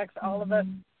affects all of us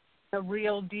in a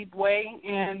real deep way.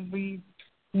 And we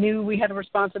knew we had a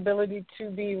responsibility to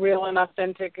be real and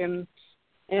authentic. And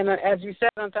as you said,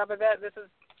 on top of that, this is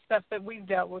stuff that we've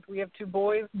dealt with. We have 2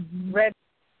 boys. Red's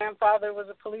grandfather was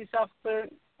a police officer,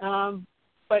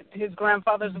 but his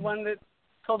grandfather's the one that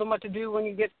told him what to do when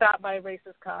you get stopped by a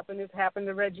racist cop, and it's happened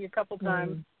to Reggie a couple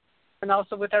times, and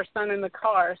also with our son in the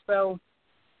car. So,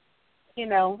 you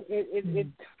know, it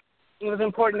was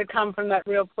important to come from that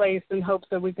real place in hopes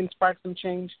that we can spark some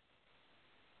change.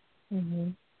 Mm-hmm.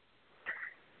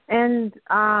 And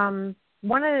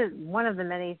one of the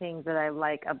many things that I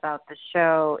like about the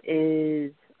show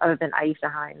is, other than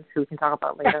Aisha Hines, who we can talk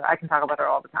about later, I can talk about her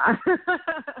all the time.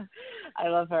 I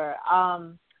love her.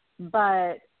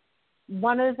 But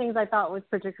one of the things I thought was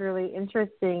particularly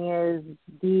interesting is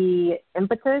the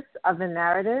impetus of the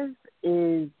narrative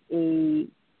is a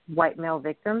white male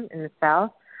victim in the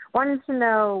South. Wanted to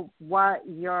know what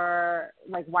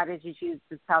why did you choose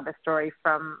to tell the story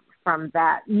from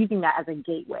that, using that as a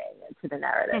gateway to the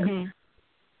narrative? Mm-hmm.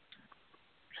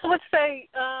 So let's say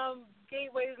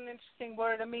gateway is an interesting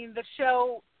word. I mean, the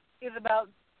show is about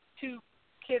two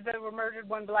kids that were murdered,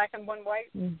 one black and one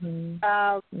white.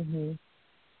 Mm-hmm.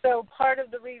 So part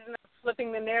of the reason of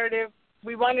flipping the narrative,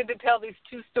 we wanted to tell these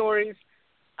two stories,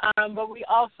 but we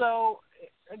also,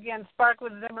 again, Spark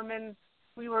with Zimmerman,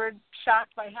 we were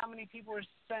shocked by how many people were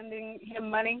sending him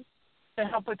money to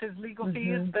help with his legal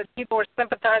fees, but people were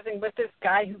sympathizing with this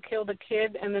guy who killed a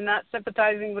kid, and they're not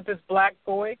sympathizing with this black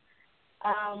boy,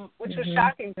 which was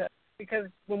shocking to us, because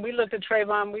when we looked at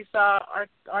Trayvon, we saw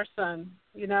our son,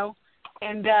 you know,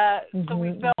 and so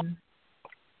we felt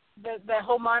the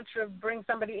whole mantra of bring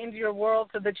somebody into your world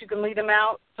so that you can lead them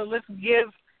out. So let's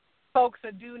give folks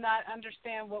that do not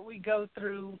understand what we go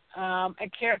through a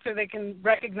character they can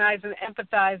recognize and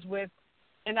empathize with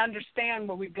and understand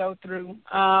what we go through.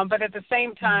 But at the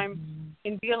same time,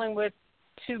 in dealing with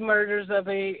two murders of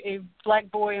a black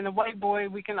boy and a white boy,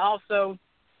 we can also,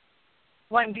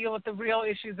 one, deal with the real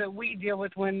issues that we deal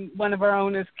with when one of our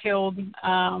own is killed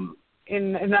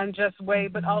in an unjust way,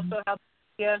 but also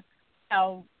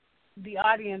how the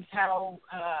audience, how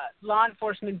law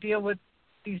enforcement deal with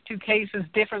these two cases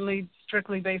differently,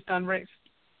 strictly based on race.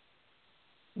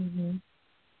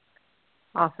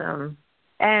 Awesome.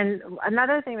 And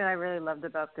another thing that I really loved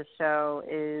about the show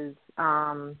is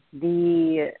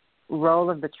the role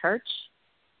of the church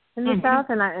in the South,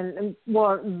 and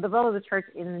the role of the church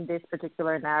in this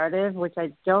particular narrative, which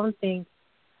I don't think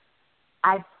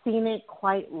I've seen it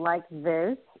quite like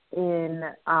this in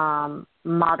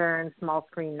modern small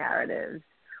screen narratives.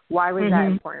 Why was that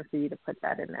important for you to put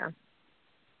that in there?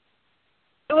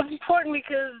 It was important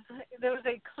because there was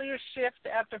a clear shift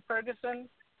after Ferguson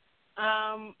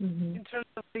in terms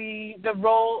of the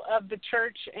role of the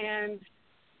church, and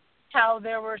how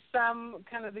there were some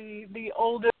kind of the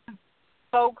older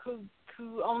folk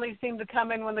who only seemed to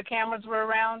come in when the cameras were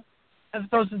around, as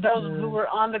opposed to those who were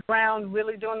on the ground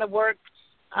really doing the work.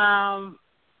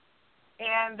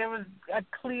 And there was a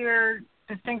clear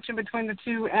distinction between the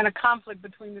two and a conflict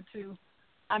between the two.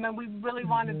 I mean, we really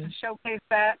wanted to showcase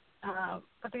that.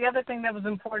 But the other thing that was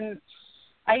important,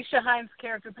 Aisha Hines'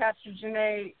 character, Pastor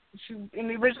Janae, in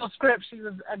the original script, she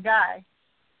was a guy.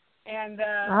 And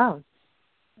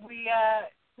we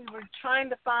were trying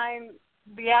to find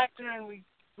the actor, and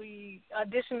we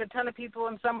auditioned a ton of people,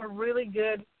 and some were really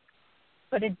good,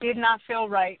 but it did not feel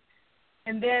right.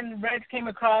 And then Reg came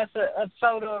across a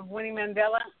photo of Winnie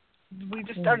Mandela. We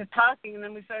just started talking, and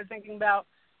then we started thinking about,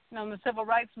 you know, in the civil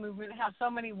rights movement, how so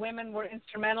many women were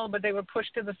instrumental, but they were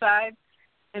pushed to the side.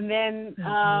 And then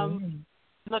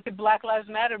look at Black Lives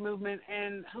Matter movement,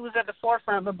 and who was at the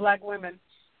forefront but black women.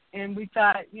 And we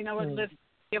thought, you know what, let's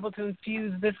be able to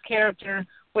infuse this character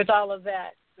with all of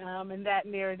that and that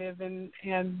narrative,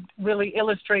 and really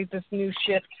illustrate this new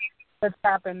shift that's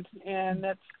happened. And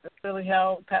that's really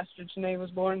how Pastor Janae was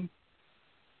born.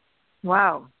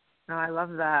 Wow. Oh, I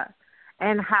love that.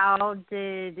 And how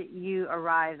did you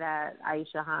arrive at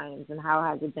Aisha Hines, and how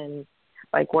has it been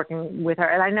like working with her?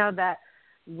 And I know that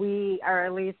we, or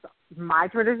at least my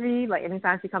Twitter feed, like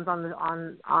anytime she comes on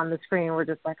the screen, we're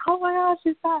just like, oh my gosh,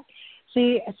 she's back.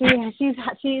 She incites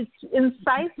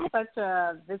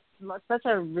such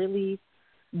a really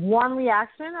warm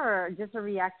reaction, or just a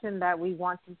reaction that we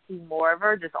want to see more of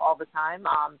her just all the time.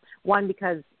 One,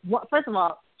 because first of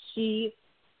all, she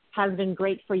has been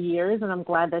great for years, and I'm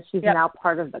glad that she's now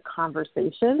part of the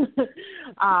conversation,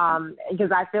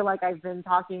 because I feel like I've been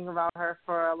talking about her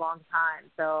for a long time.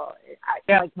 So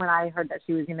like when I heard that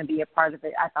she was going to be a part of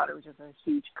it, I thought it was just a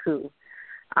huge coup.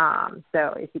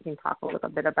 So if you can talk a little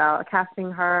bit about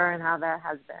casting her and how that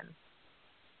has been.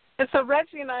 And so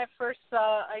Reggie and I first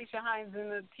saw Aisha Hines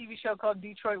in a TV show called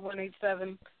Detroit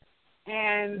 187.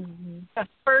 And the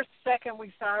first second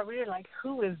we saw her, we were like,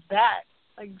 who is that?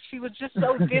 Like, she was just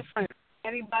so different than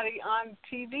anybody on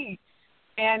TV.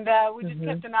 And we just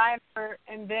kept an eye on her.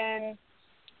 And then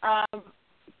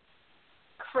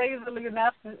crazily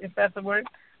enough, if that's a word,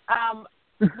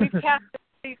 we've cast her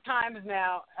 3 times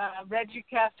now. Reggie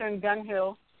cast her in Gun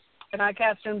Hill, and I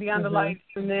cast her in Beyond the Lights,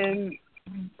 and then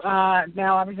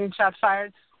now obviously in Shots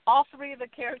Fired. All 3 of the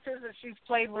characters that she's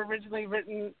played were originally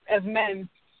written as men.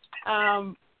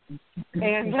 And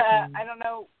I don't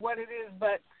know what it is,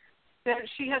 but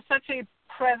she has such a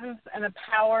presence and a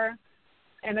power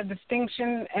and a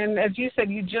distinction. And as you said,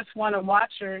 you just want to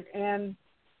watch her. And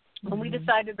when we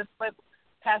decided to flip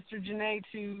Pastor Janae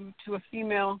to a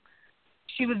female,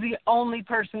 she was the only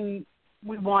person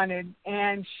we wanted.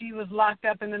 And she was locked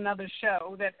up in another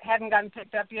show that hadn't gotten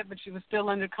picked up yet, but she was still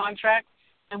under contract.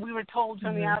 And we were told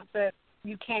from the outset,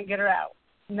 you can't get her out.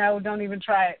 No, don't even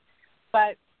try it.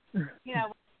 But, you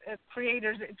know, as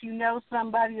creators, if you know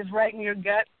somebody is right in your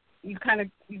gut, you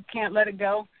can't let it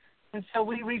go. And so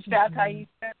we reached out to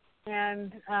Aisha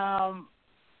and,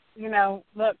 you know,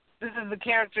 look, this is the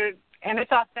character, and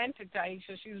it's authentic to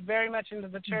Aisha. She was very much into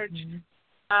the church.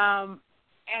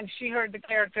 And she heard the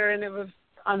character, and it was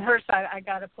on her side, I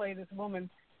got to play this woman.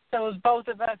 So it was both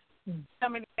of us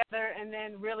coming together and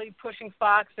then really pushing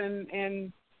Fox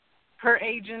and her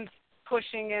agents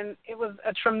pushing, and it was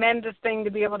a tremendous thing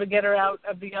to be able to get her out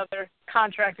of the other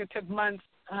contract. It took months,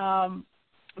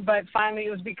 but finally it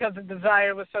was because the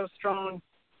desire was so strong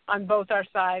on both our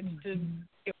sides to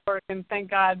get work, and thank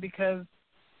God, because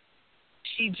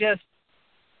she just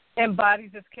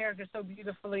embodies this character so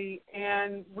beautifully,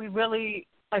 and we really,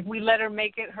 we let her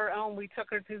make it her own. We took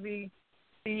her to the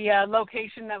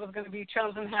location that was going to be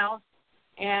Chosen House,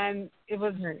 and it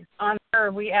was on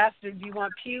her. We asked her, do you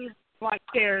want pews? Do you want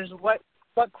chairs? What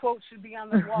quote should be on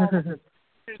the wall? What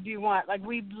pictures do you want?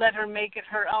 We let her make it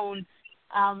her own.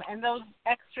 And those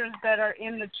extras that are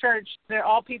in the church, they're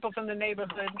all people from the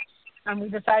neighborhood, and we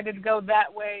decided to go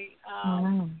that way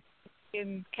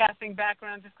in casting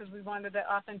background just because we wanted that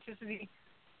authenticity.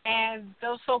 And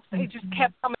those folks, they just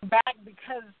kept coming back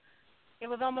because it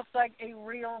was almost like a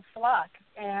real flock.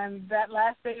 And that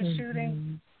last day of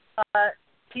shooting,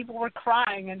 people were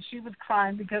crying, and she was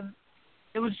crying because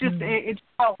it was just, it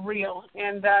felt real.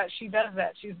 And she does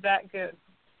that. She's that good.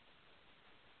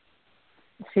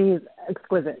 She's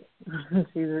exquisite.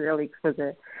 She's really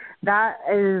exquisite. That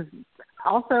is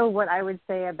also what I would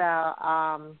say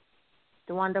about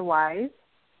DeWanda Wise.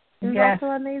 She's also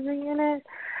amazing in it.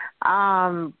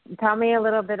 Tell me a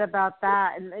little bit about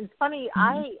that. And it's funny,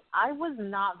 I was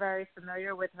not very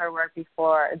familiar with her work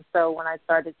before, and so when I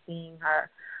started seeing her,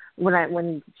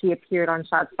 when she appeared on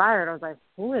Shots Fired, I was like,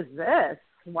 who is this?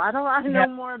 Why don't I know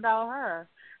more about her?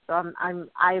 So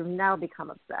I've now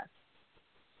become obsessed.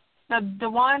 Now,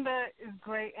 DeWanda is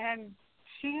great, and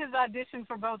she has auditioned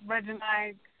for both Reg and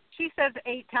I. She says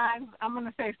 8 times. I'm going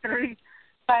to say 3,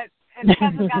 and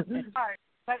hasn't got the part.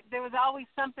 But there was always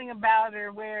something about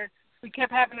her where we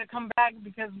kept having to come back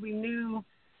because we knew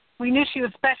she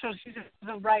was special. She just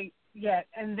wasn't right yet.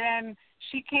 And then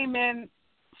she came in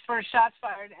for Shots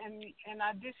Fired and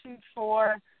auditioned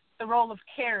for the role of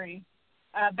Carrie,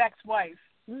 Beck's wife.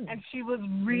 And she was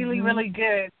really, really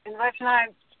good. And Reg and I,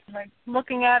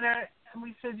 looking at her, and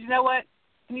we said, you know what?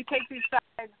 Can you take these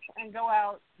sides and go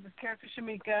out, this character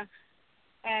Shamika,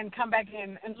 and come back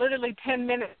in? And literally 10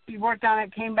 minutes we worked on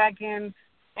it, came back in,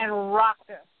 and rocked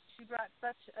us. She brought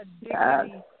such a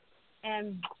dignity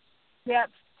and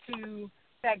depth to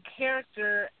that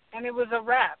character, and it was a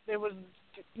wrap. There was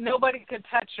nobody could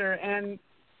touch her, and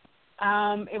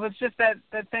it was just that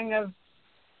thing of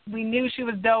we knew she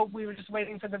was dope. We were just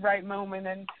waiting for the right moment,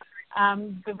 and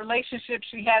the relationship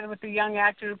she had with the young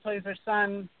actor who plays her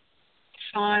son,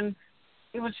 Sean,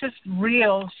 it was just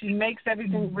real. She makes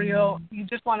everything real. You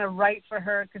just want to write for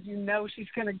her because you know she's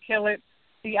going to kill it.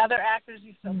 The other actors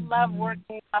used to love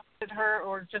working opposite her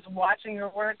or just watching her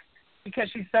work because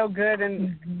she's so good,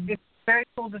 and it's very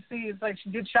cool to see. It's like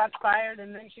she did Shots Fired,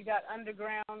 and then she got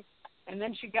Underground, and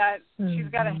then she's got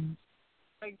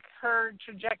her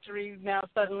trajectory now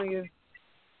suddenly is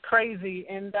crazy,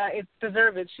 and it's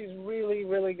deserved. She's really,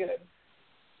 really good.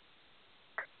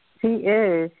 She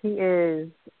is,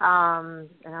 and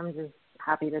I'm just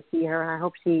happy to see her, and I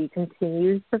hope she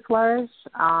continues to flourish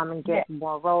and get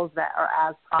more roles that are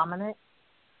as prominent.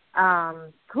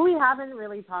 Who we haven't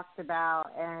really talked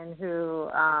about and who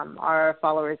our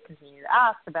followers continue to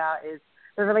ask about is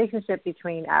the relationship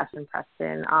between Ash and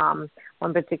Preston.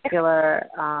 One particular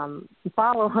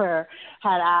follower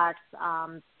had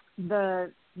asked,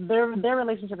 their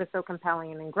relationship is so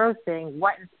compelling and engrossing.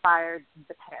 What inspired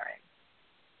the pairing?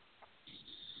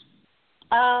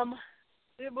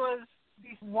 It was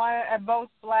both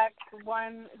black,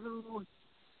 one who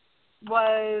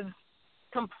was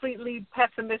completely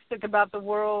pessimistic about the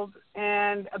world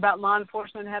and about law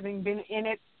enforcement, having been in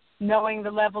it, knowing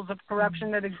the levels of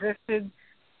corruption that existed,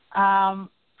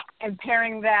 and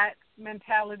pairing that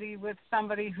mentality with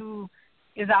somebody who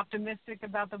is optimistic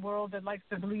about the world, that likes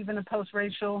to believe in a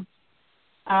post-racial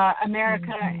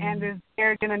America, and is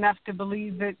arrogant enough to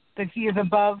believe that he is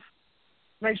above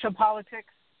racial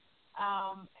politics,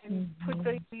 and put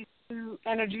these two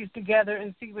energies together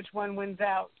and see which one wins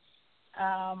out.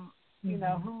 You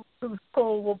know, whose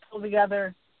pull will pull the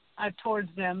other towards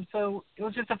them. So it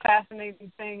was just a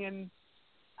fascinating thing, and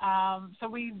so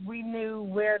we knew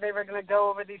where they were going to go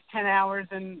over these 10 hours,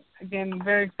 and again,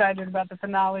 very excited about the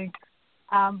finale.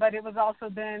 But it was also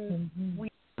then, we,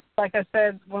 like I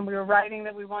said, when we were writing,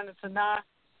 that we wanted Sanaa,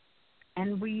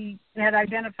 and we had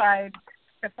identified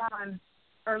Stefan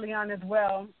early on as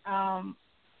well,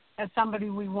 as somebody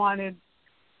we wanted.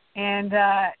 And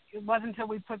it wasn't until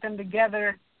we put them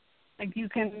together, like you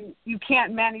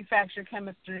can't manufacture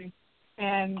chemistry,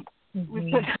 and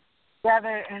we put them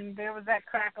together, and there was that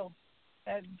crackle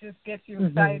that just gets you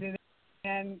excited.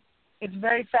 And it's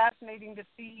very fascinating to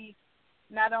see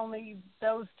not only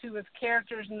those two as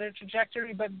characters and their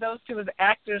trajectory, but those two as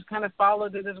actors kind of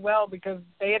followed it as well, because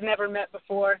they had never met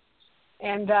before.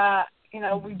 And you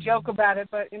know, we joke about it,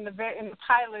 but in the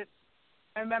pilot,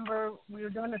 I remember we were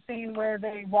doing a scene where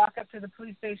they walk up to the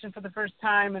police station for the first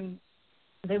time, and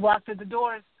they walk through the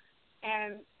doors,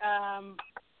 and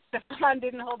Stefan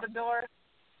didn't hold the door,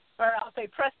 or I'll say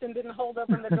Preston didn't hold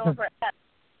open the door for us.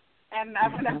 And I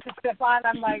went up to Stefan,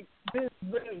 I'm like, dude,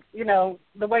 you know,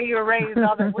 the way you were raised,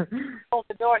 all that, hold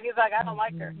the door. He's like, I don't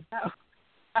like her. You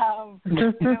know,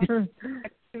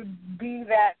 to be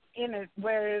that in it,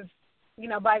 whereas, you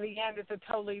know, by the end, it's a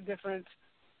totally different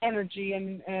energy,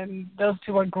 and those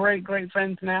two are great, great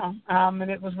friends now. And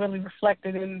it was really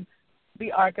reflected in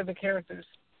the arc of the characters.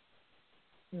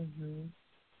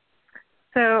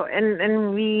 So,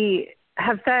 and we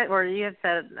have said, or you have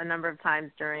said a number of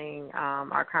times during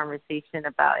our conversation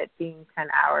about it being 10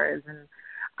 hours, and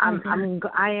I'm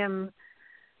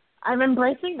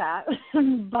embracing that,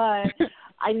 but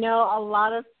I know a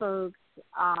lot of folks,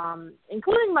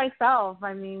 including myself,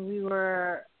 I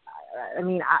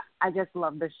just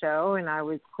love the show, and I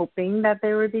was hoping that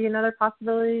there would be another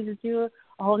possibility to do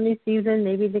a whole new season,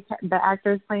 maybe the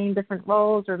actors playing different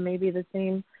roles, or maybe the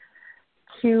same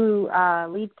two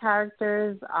lead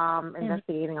characters,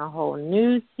 investigating a whole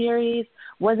new series.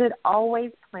 Was it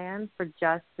always planned for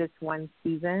just this one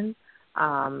season?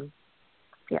 I'll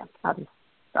just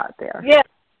start there. Yeah,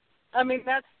 I mean,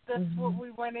 that's what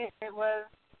we went in. It was,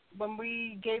 when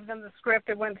we gave them the script,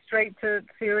 it went straight to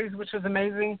series, which was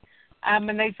amazing. And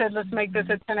they said, let's make this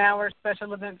a 10-hour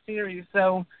special event series.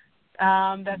 So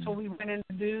that's what we went in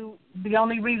to do. The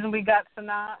only reason we got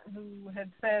Sanaa, who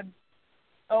had said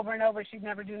over and over she'd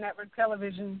never do network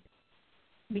television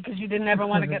because you didn't ever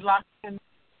want to get locked in.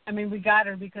 I mean, we got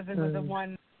her because it was a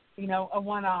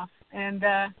one-off. And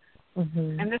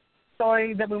and this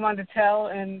story that we wanted to tell,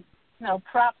 and you know,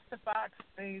 props to Fox.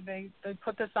 They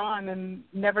put this on and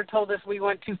never told us we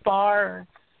went too far.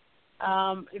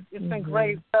 It's been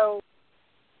great. So,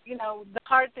 you know, the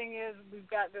hard thing is we've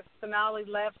got this finale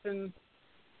left, and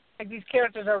like, these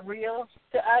characters are real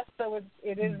to us, so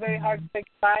it is very hard to say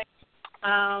goodbye.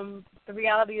 The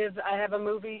reality is I have a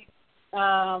movie that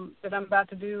I'm about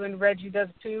to do, and Reggie does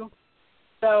too.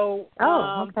 So,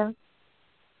 okay.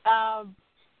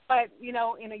 But, you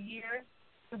know, in a year,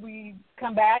 if we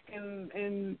come back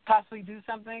and possibly do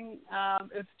something,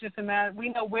 it's just a matter. We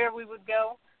know where we would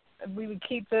go. We would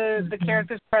keep the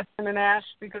characters, Preston and Ash,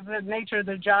 because the nature of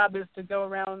their job is to go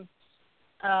around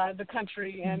the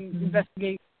country and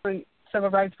investigate different civil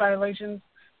rights violations.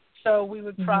 So we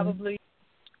would probably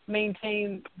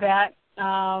maintain that.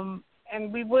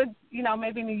 And we would, you know,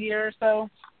 maybe in a year or so,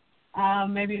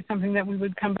 maybe it's something that we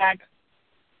would come back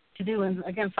to do. And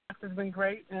again, Fox has been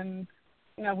great, and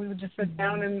you know, we would just sit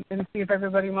down and see if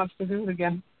everybody wants to do it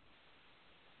again.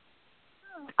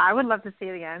 I would love to see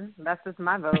it again. That's just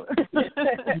my vote.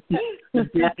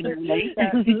 Definitely.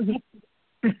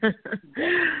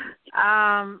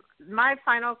 My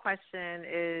final question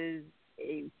is,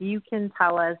 if you can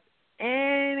tell us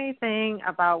anything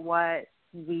about what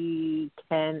we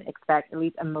can expect, at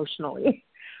least emotionally,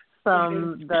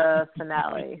 from the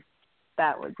finale,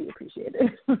 that would be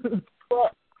appreciated. Well,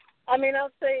 I mean,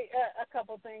 I'll say a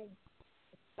couple things.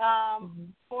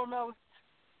 Foremost,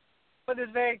 what is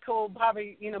very cool,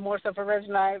 probably, you know, more so for Reg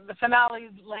and I, the finale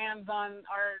lands on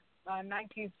our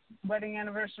 19th wedding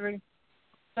anniversary.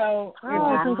 So,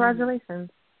 congratulations.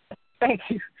 Thank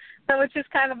you. So it's just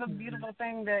kind of a beautiful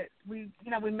thing that we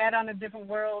met on a different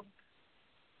world,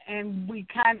 we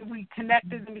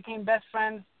connected and became best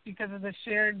friends because of the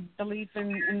shared belief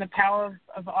in the power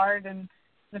of art, and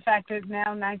the fact that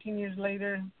now, 19 years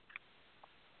later,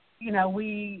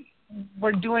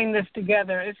 we're doing this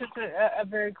together. It's just a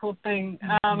very cool thing.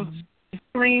 We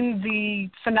screened the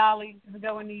finale to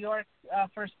go in New York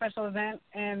for a special event,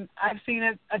 and I've seen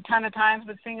it a ton of times,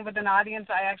 but seeing it with an audience,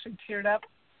 I actually teared up.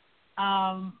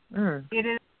 It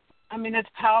is, it's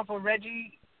powerful.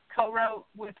 Reggie co-wrote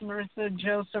with Marissa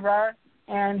Jo Serrar,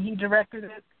 and he directed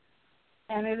it,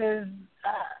 and it is,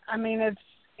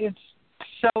 it's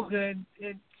so good.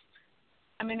 It's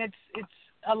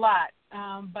a lot,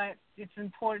 but it's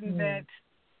important that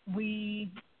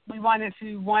we wanted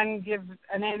to, one, give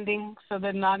an ending so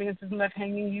that an audience isn't left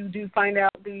hanging. You do find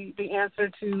out the answer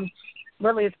to,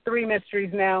 really, it's 3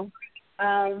 mysteries now.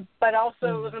 But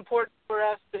also it was important for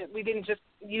us that we didn't just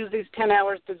use these 10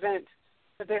 hours to vent,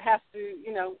 but there has to,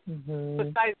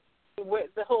 besides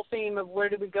the whole theme of where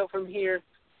do we go from here,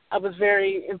 was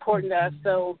very important to us.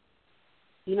 So,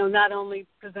 not only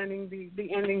presenting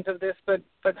the endings of this, but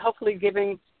hopefully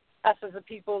giving us as a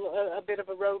people a bit of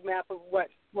a roadmap of what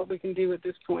we can do at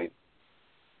this point.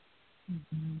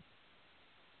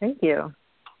 Thank you.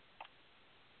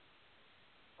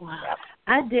 Wow.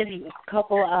 I did a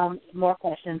couple more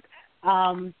questions.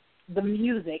 The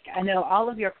music, I know all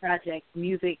of your projects,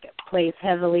 music plays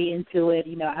heavily into it.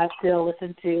 I still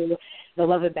listen to the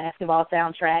Love It Basketball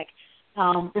soundtrack.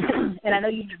 And I know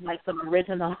you have some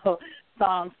original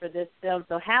songs for this film.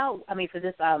 So for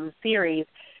this series,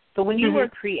 so when you were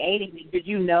creating it, did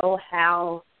you know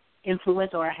how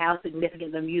influential or how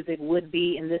significant the music would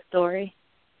be in this story?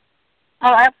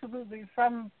 Oh, absolutely.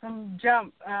 From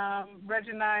jump, Reg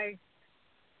and I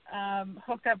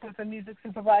hooked up with a music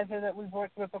supervisor that we've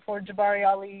worked with before, Jabari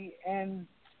Ali, and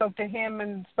spoke to him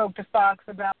and spoke to Fox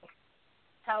about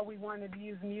how we wanted to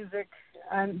use music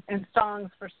and songs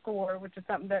for score, which is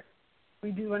something that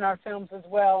we do in our films as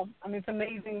well. It's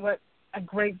amazing what a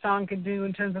great song can do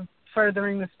in terms of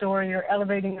furthering the story or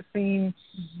elevating a scene.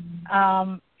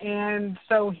 And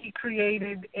so he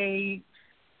created a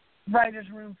writer's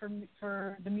room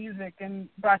for the music and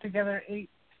brought together 8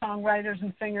 songwriters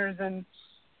and singers, and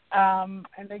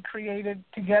they created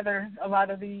together a lot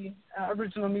of the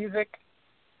original music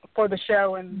for the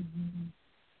show. And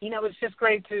it's just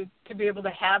great to be able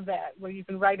to have that, where you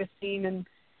can write a scene and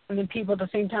then people at the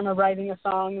same time are writing a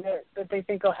song that they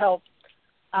think will help.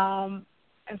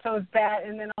 And so it's that,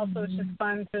 and then also it's just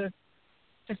fun to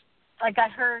like I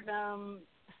heard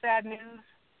Sad News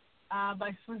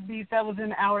by Swizz Beatz, that was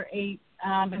in hour 8,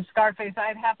 and Scarface, I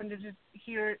had happened to just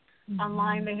hear it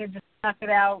online. They had just snuck it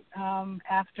out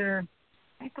after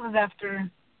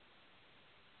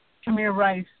Tamir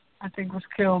Rice, I think, was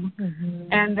killed.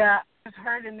 And I just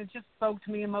heard it, and it just spoke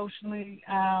to me emotionally,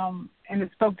 and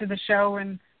it spoke to the show,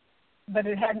 but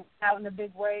it hadn't been out in a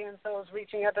big way, and so I was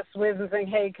reaching out to Swizz and saying,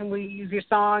 hey, can we use your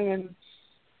song? And,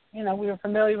 we were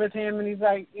familiar with him, and he's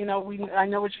like, I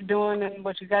know what you're doing and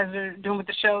what you guys are doing with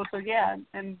the show, so yeah.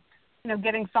 And,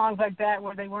 getting songs like that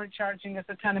where they weren't charging us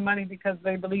a ton of money because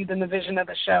they believed in the vision of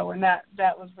the show, and that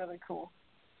was really cool.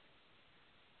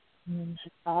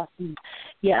 Awesome.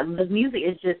 Yeah, the music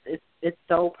is just, it's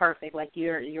so perfect. Like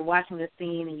you're watching the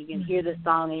scene and you can hear the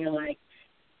song and you're like,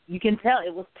 you can tell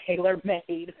it was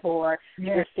tailor-made for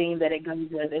the scene that it goes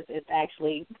with. It's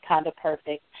actually kind of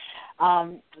perfect.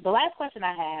 The last question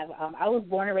I have, I was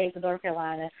born and raised in North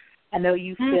Carolina. I know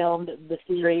you filmed the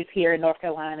series here in North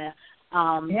Carolina.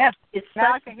 It's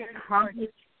such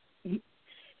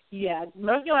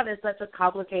North Carolina is such a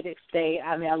complicated state.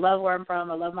 I love where I'm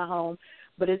from. I love my home.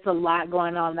 But it's a lot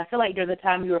going on. And I feel like during the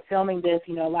time you were filming this,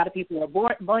 a lot of people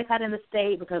were boycotting the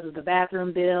state because of the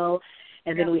bathroom bill.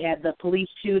 And then we had the police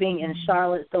shooting in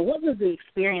Charlotte. So what was the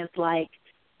experience like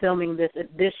filming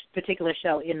this particular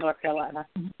show in North Carolina?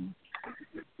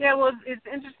 Yeah, well, it's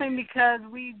interesting because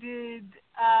we did,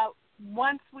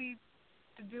 once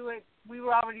to do it, we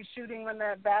were already shooting when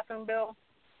that bathroom bill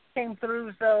came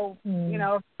through. So,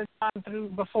 if it had gone through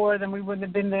before, then we wouldn't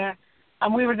have been there.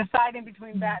 We were deciding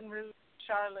between Baton Rouge and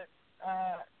Charlotte,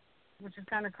 which is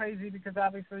kind of crazy because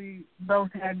obviously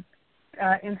both had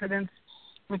incidents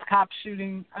with cops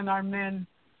shooting unarmed men.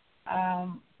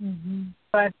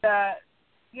 But,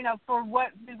 for what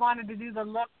we wanted to do, the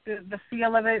look, the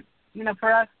feel of it,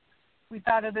 for us, we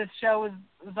thought of this show as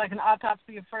like an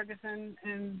autopsy of Ferguson,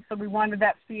 and so we wanted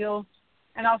that feel.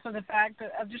 And also the fact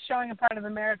of just showing a part of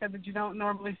America that you don't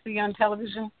normally see on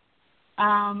television.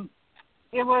 The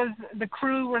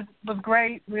crew was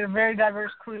great. We had a very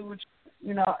diverse crew, which,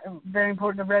 very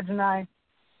important to Reg and I,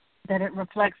 that it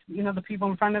reflects, the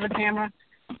people in front of the camera.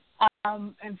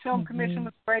 And Film Commission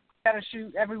was great. got to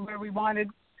shoot everywhere we wanted.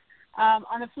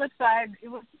 On the flip side, it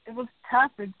was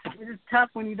tough. It is tough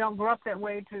when you don't grow up that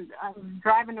way. I was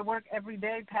driving to work every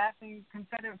day, passing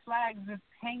Confederate flags just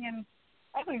hanging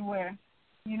everywhere,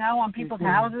 on people's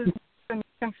houses, and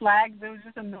flags. There was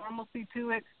just a normalcy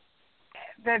to it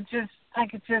that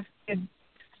it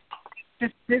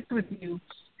just sits with you.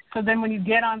 So then when you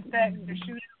get on set and you're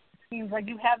shooting, it seems like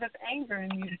you have this anger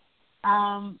in you,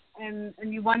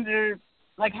 and you wonder,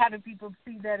 like, how do people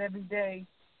see that every day?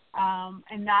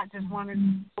 And not just want to go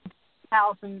to the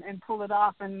house and pull it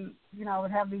off, and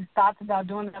would have these thoughts about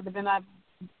doing that. But then I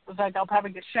was like, I'll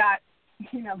probably get shot,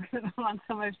 because I'm on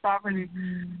somebody's property.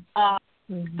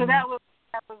 So that was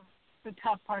the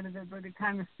tough part of it, but it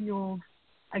kind of fueled,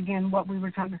 again, what we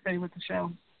were trying to say with the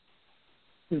show.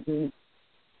 Mm-hmm.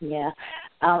 Yeah.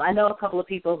 I know a couple of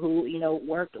people who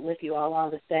worked with you all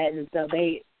on the set, and so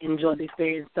they enjoyed the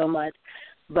experience so much.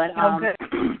 But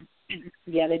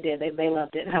yeah, they did. They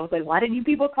loved it. And I was like, why didn't you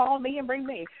people call me and bring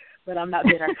me? But I'm not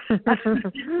bitter.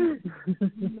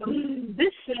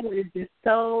 This show is just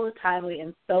so timely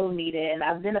and so needed, and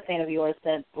I've been a fan of yours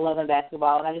since Love and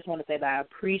Basketball, and I just want to say that I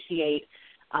appreciate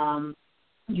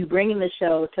you bringing the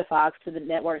show to Fox, to the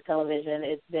network television.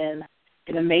 It's been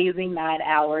an amazing 9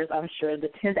 hours. I'm sure the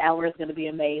 10th hour is going to be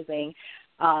amazing.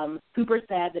 Super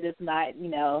sad that it's not,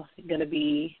 going to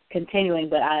be continuing,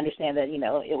 but I understand that,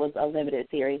 it was a limited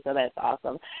series, so that's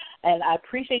awesome. And I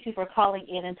appreciate you for calling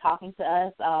in and talking to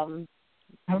us. I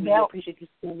appreciate you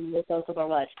spending with us so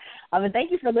much. And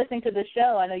thank you for listening to the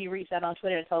show. I know you reached out on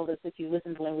Twitter and told us that you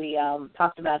listened when we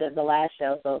talked about it the last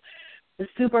show, so we're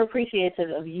super appreciative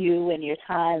of you and your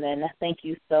time, and thank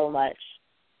you so much.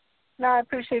 No, I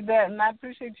appreciate that, and I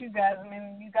appreciate you guys. I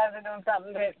mean, you guys are doing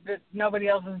something that nobody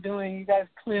else is doing. You guys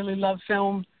clearly love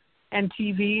film and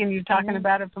TV, and you're talking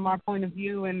about it from our point of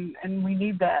view, and we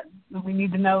need that. We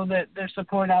need to know that there's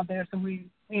support out there, so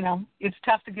it's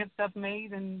tough to get stuff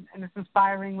made, and it's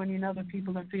inspiring when you know that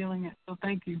people are feeling it. So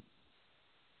thank you.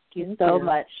 Thank you so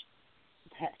much.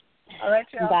 All right,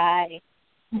 y'all. Bye.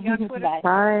 See you on Twitter.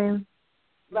 Bye.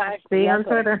 Bye. See you on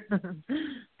Twitter.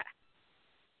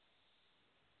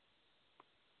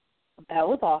 That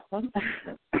was awesome.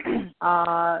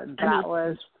 That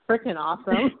was freaking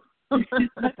awesome. Well,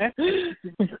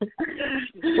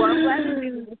 I'm glad to see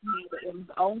that it was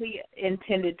only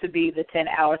intended to be the 10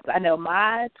 hours. I know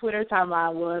my Twitter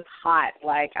timeline was hot.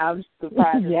 Like, I'm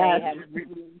surprised that they had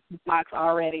written Fox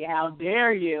already. How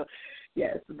dare you?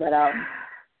 Yes, but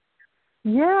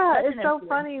yeah, it's so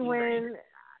funny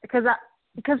because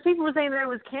people were saying that it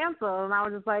was canceled, and I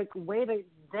was just like, wait a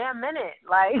damn minute,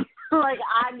 like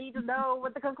I need to know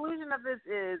what the conclusion of this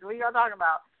is. What are y'all talking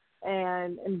about?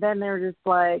 And then they were just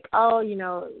like, oh,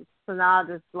 so now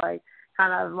just like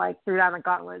kind of like threw down the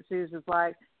gauntlet. She was just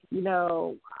like,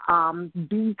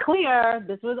 be clear,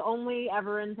 this was only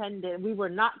ever intended. We were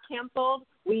not canceled.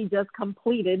 We just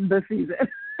completed the season.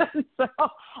 So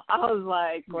I was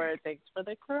like, Cora, thanks for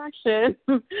the correction.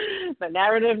 The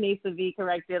narrative needs to be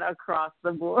corrected across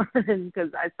the board,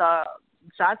 because I saw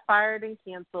shots fired and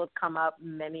canceled come up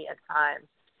many a time.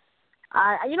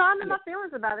 I'm in my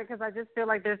feelings about it, because I just feel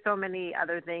like there's so many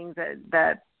other things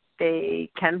that they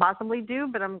can possibly do,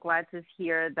 but I'm glad to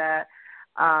hear that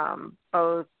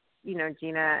both,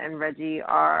 Gina and Reggie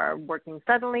are working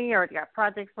steadily, already got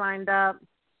projects lined up.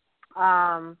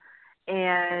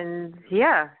 And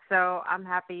yeah, so I'm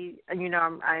happy. I'm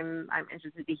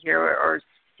interested to hear or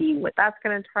see what that's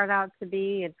going to turn out to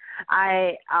be. And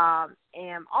I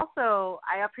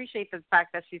appreciate the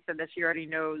fact that she said that she already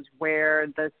knows where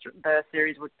the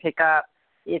series would pick up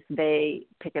if they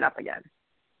pick it up again.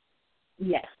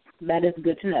 Yes, that is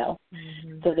good to know.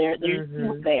 Mm-hmm. So there's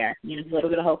hope there. There's a little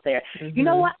bit of hope there. Mm-hmm. You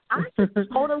know what? I could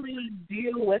totally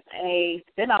deal with a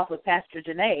spinoff with Pastor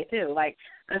Janae too. Like,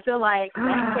 I feel like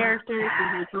that character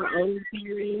is her own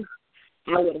series.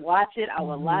 I would watch it. I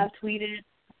would live tweet it.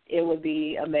 It would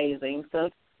be amazing. So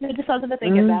it's just something to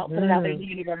think about. Put it out there in the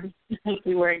universe.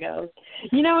 See where it goes.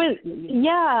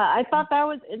 I thought that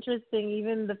was interesting.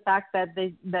 Even the fact that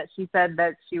she said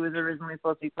that she was originally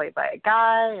supposed to be played by a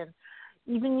guy, and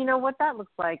even what that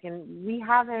looks like. And we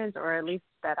haven't, or at least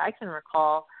that I can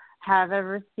recall, have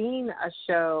ever seen a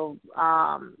show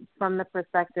from the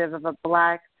perspective of a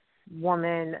Black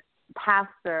woman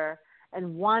pastor.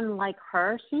 And one like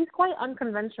her, she's quite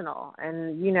unconventional.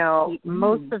 And,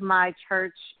 most of my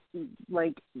church,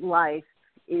 life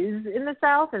is in the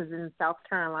South, is in South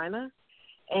Carolina.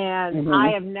 And I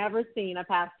have never seen a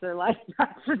pastor like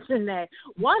Pastor Janae.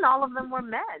 One, all of them were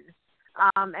men.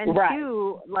 And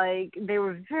two, they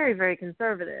were very, very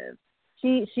conservative.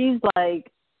 She's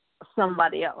like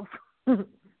somebody else.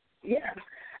 Yeah.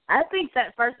 I think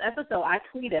that first episode I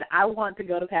tweeted, I want to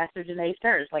go to Pastor Janae's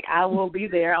church. Like, I will be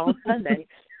there on Sunday.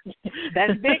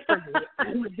 That's big for me.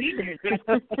 I would be there.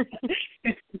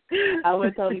 I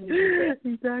would totally be there.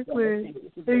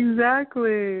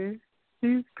 Exactly.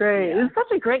 She's great. Yeah. It's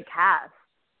such a great cast.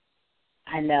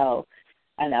 I know.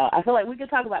 I feel like we could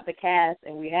talk about the cast,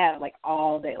 and we have, like,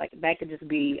 all day. Like, that could just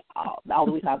be all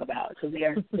that we talk about, because they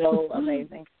are so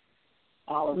amazing.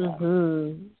 All of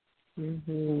them.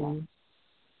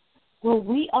 Well,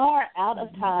 we are out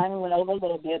of time. We went over a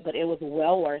little bit, but it was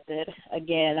well worth it.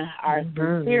 Again, our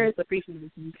sincerest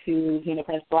appreciation to Gina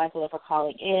Prince-Bythewood for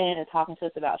calling in and talking to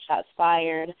us about Shots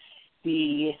Fired.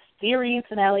 The series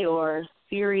finale,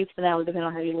 depending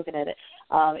on how you're looking at it,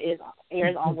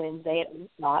 airs on Wednesday at 8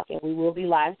 o'clock, and we will be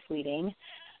live tweeting.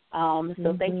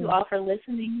 So thank you all for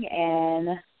listening.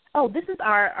 And, this is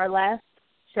our last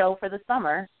show for the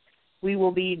summer. We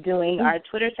will be doing our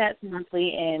Twitter chats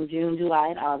monthly in June, July,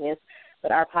 and August.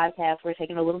 But our podcast, we're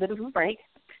taking a little bit of a break.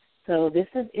 So this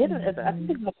is it. I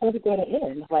think it's a perfect way to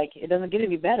end. Like, it doesn't get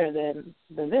any better than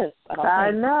this.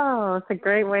 I know. It's a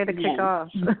great way to kick off.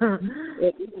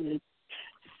 It is.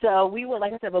 So we will,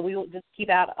 like I said, but we will just keep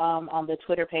out on the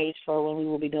Twitter page for when we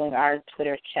will be doing our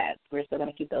Twitter chats. We're still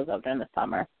going to keep those up during the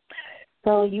summer.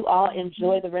 So you all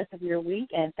enjoy the rest of your week,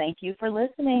 and thank you for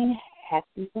listening.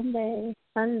 Happy Sunday.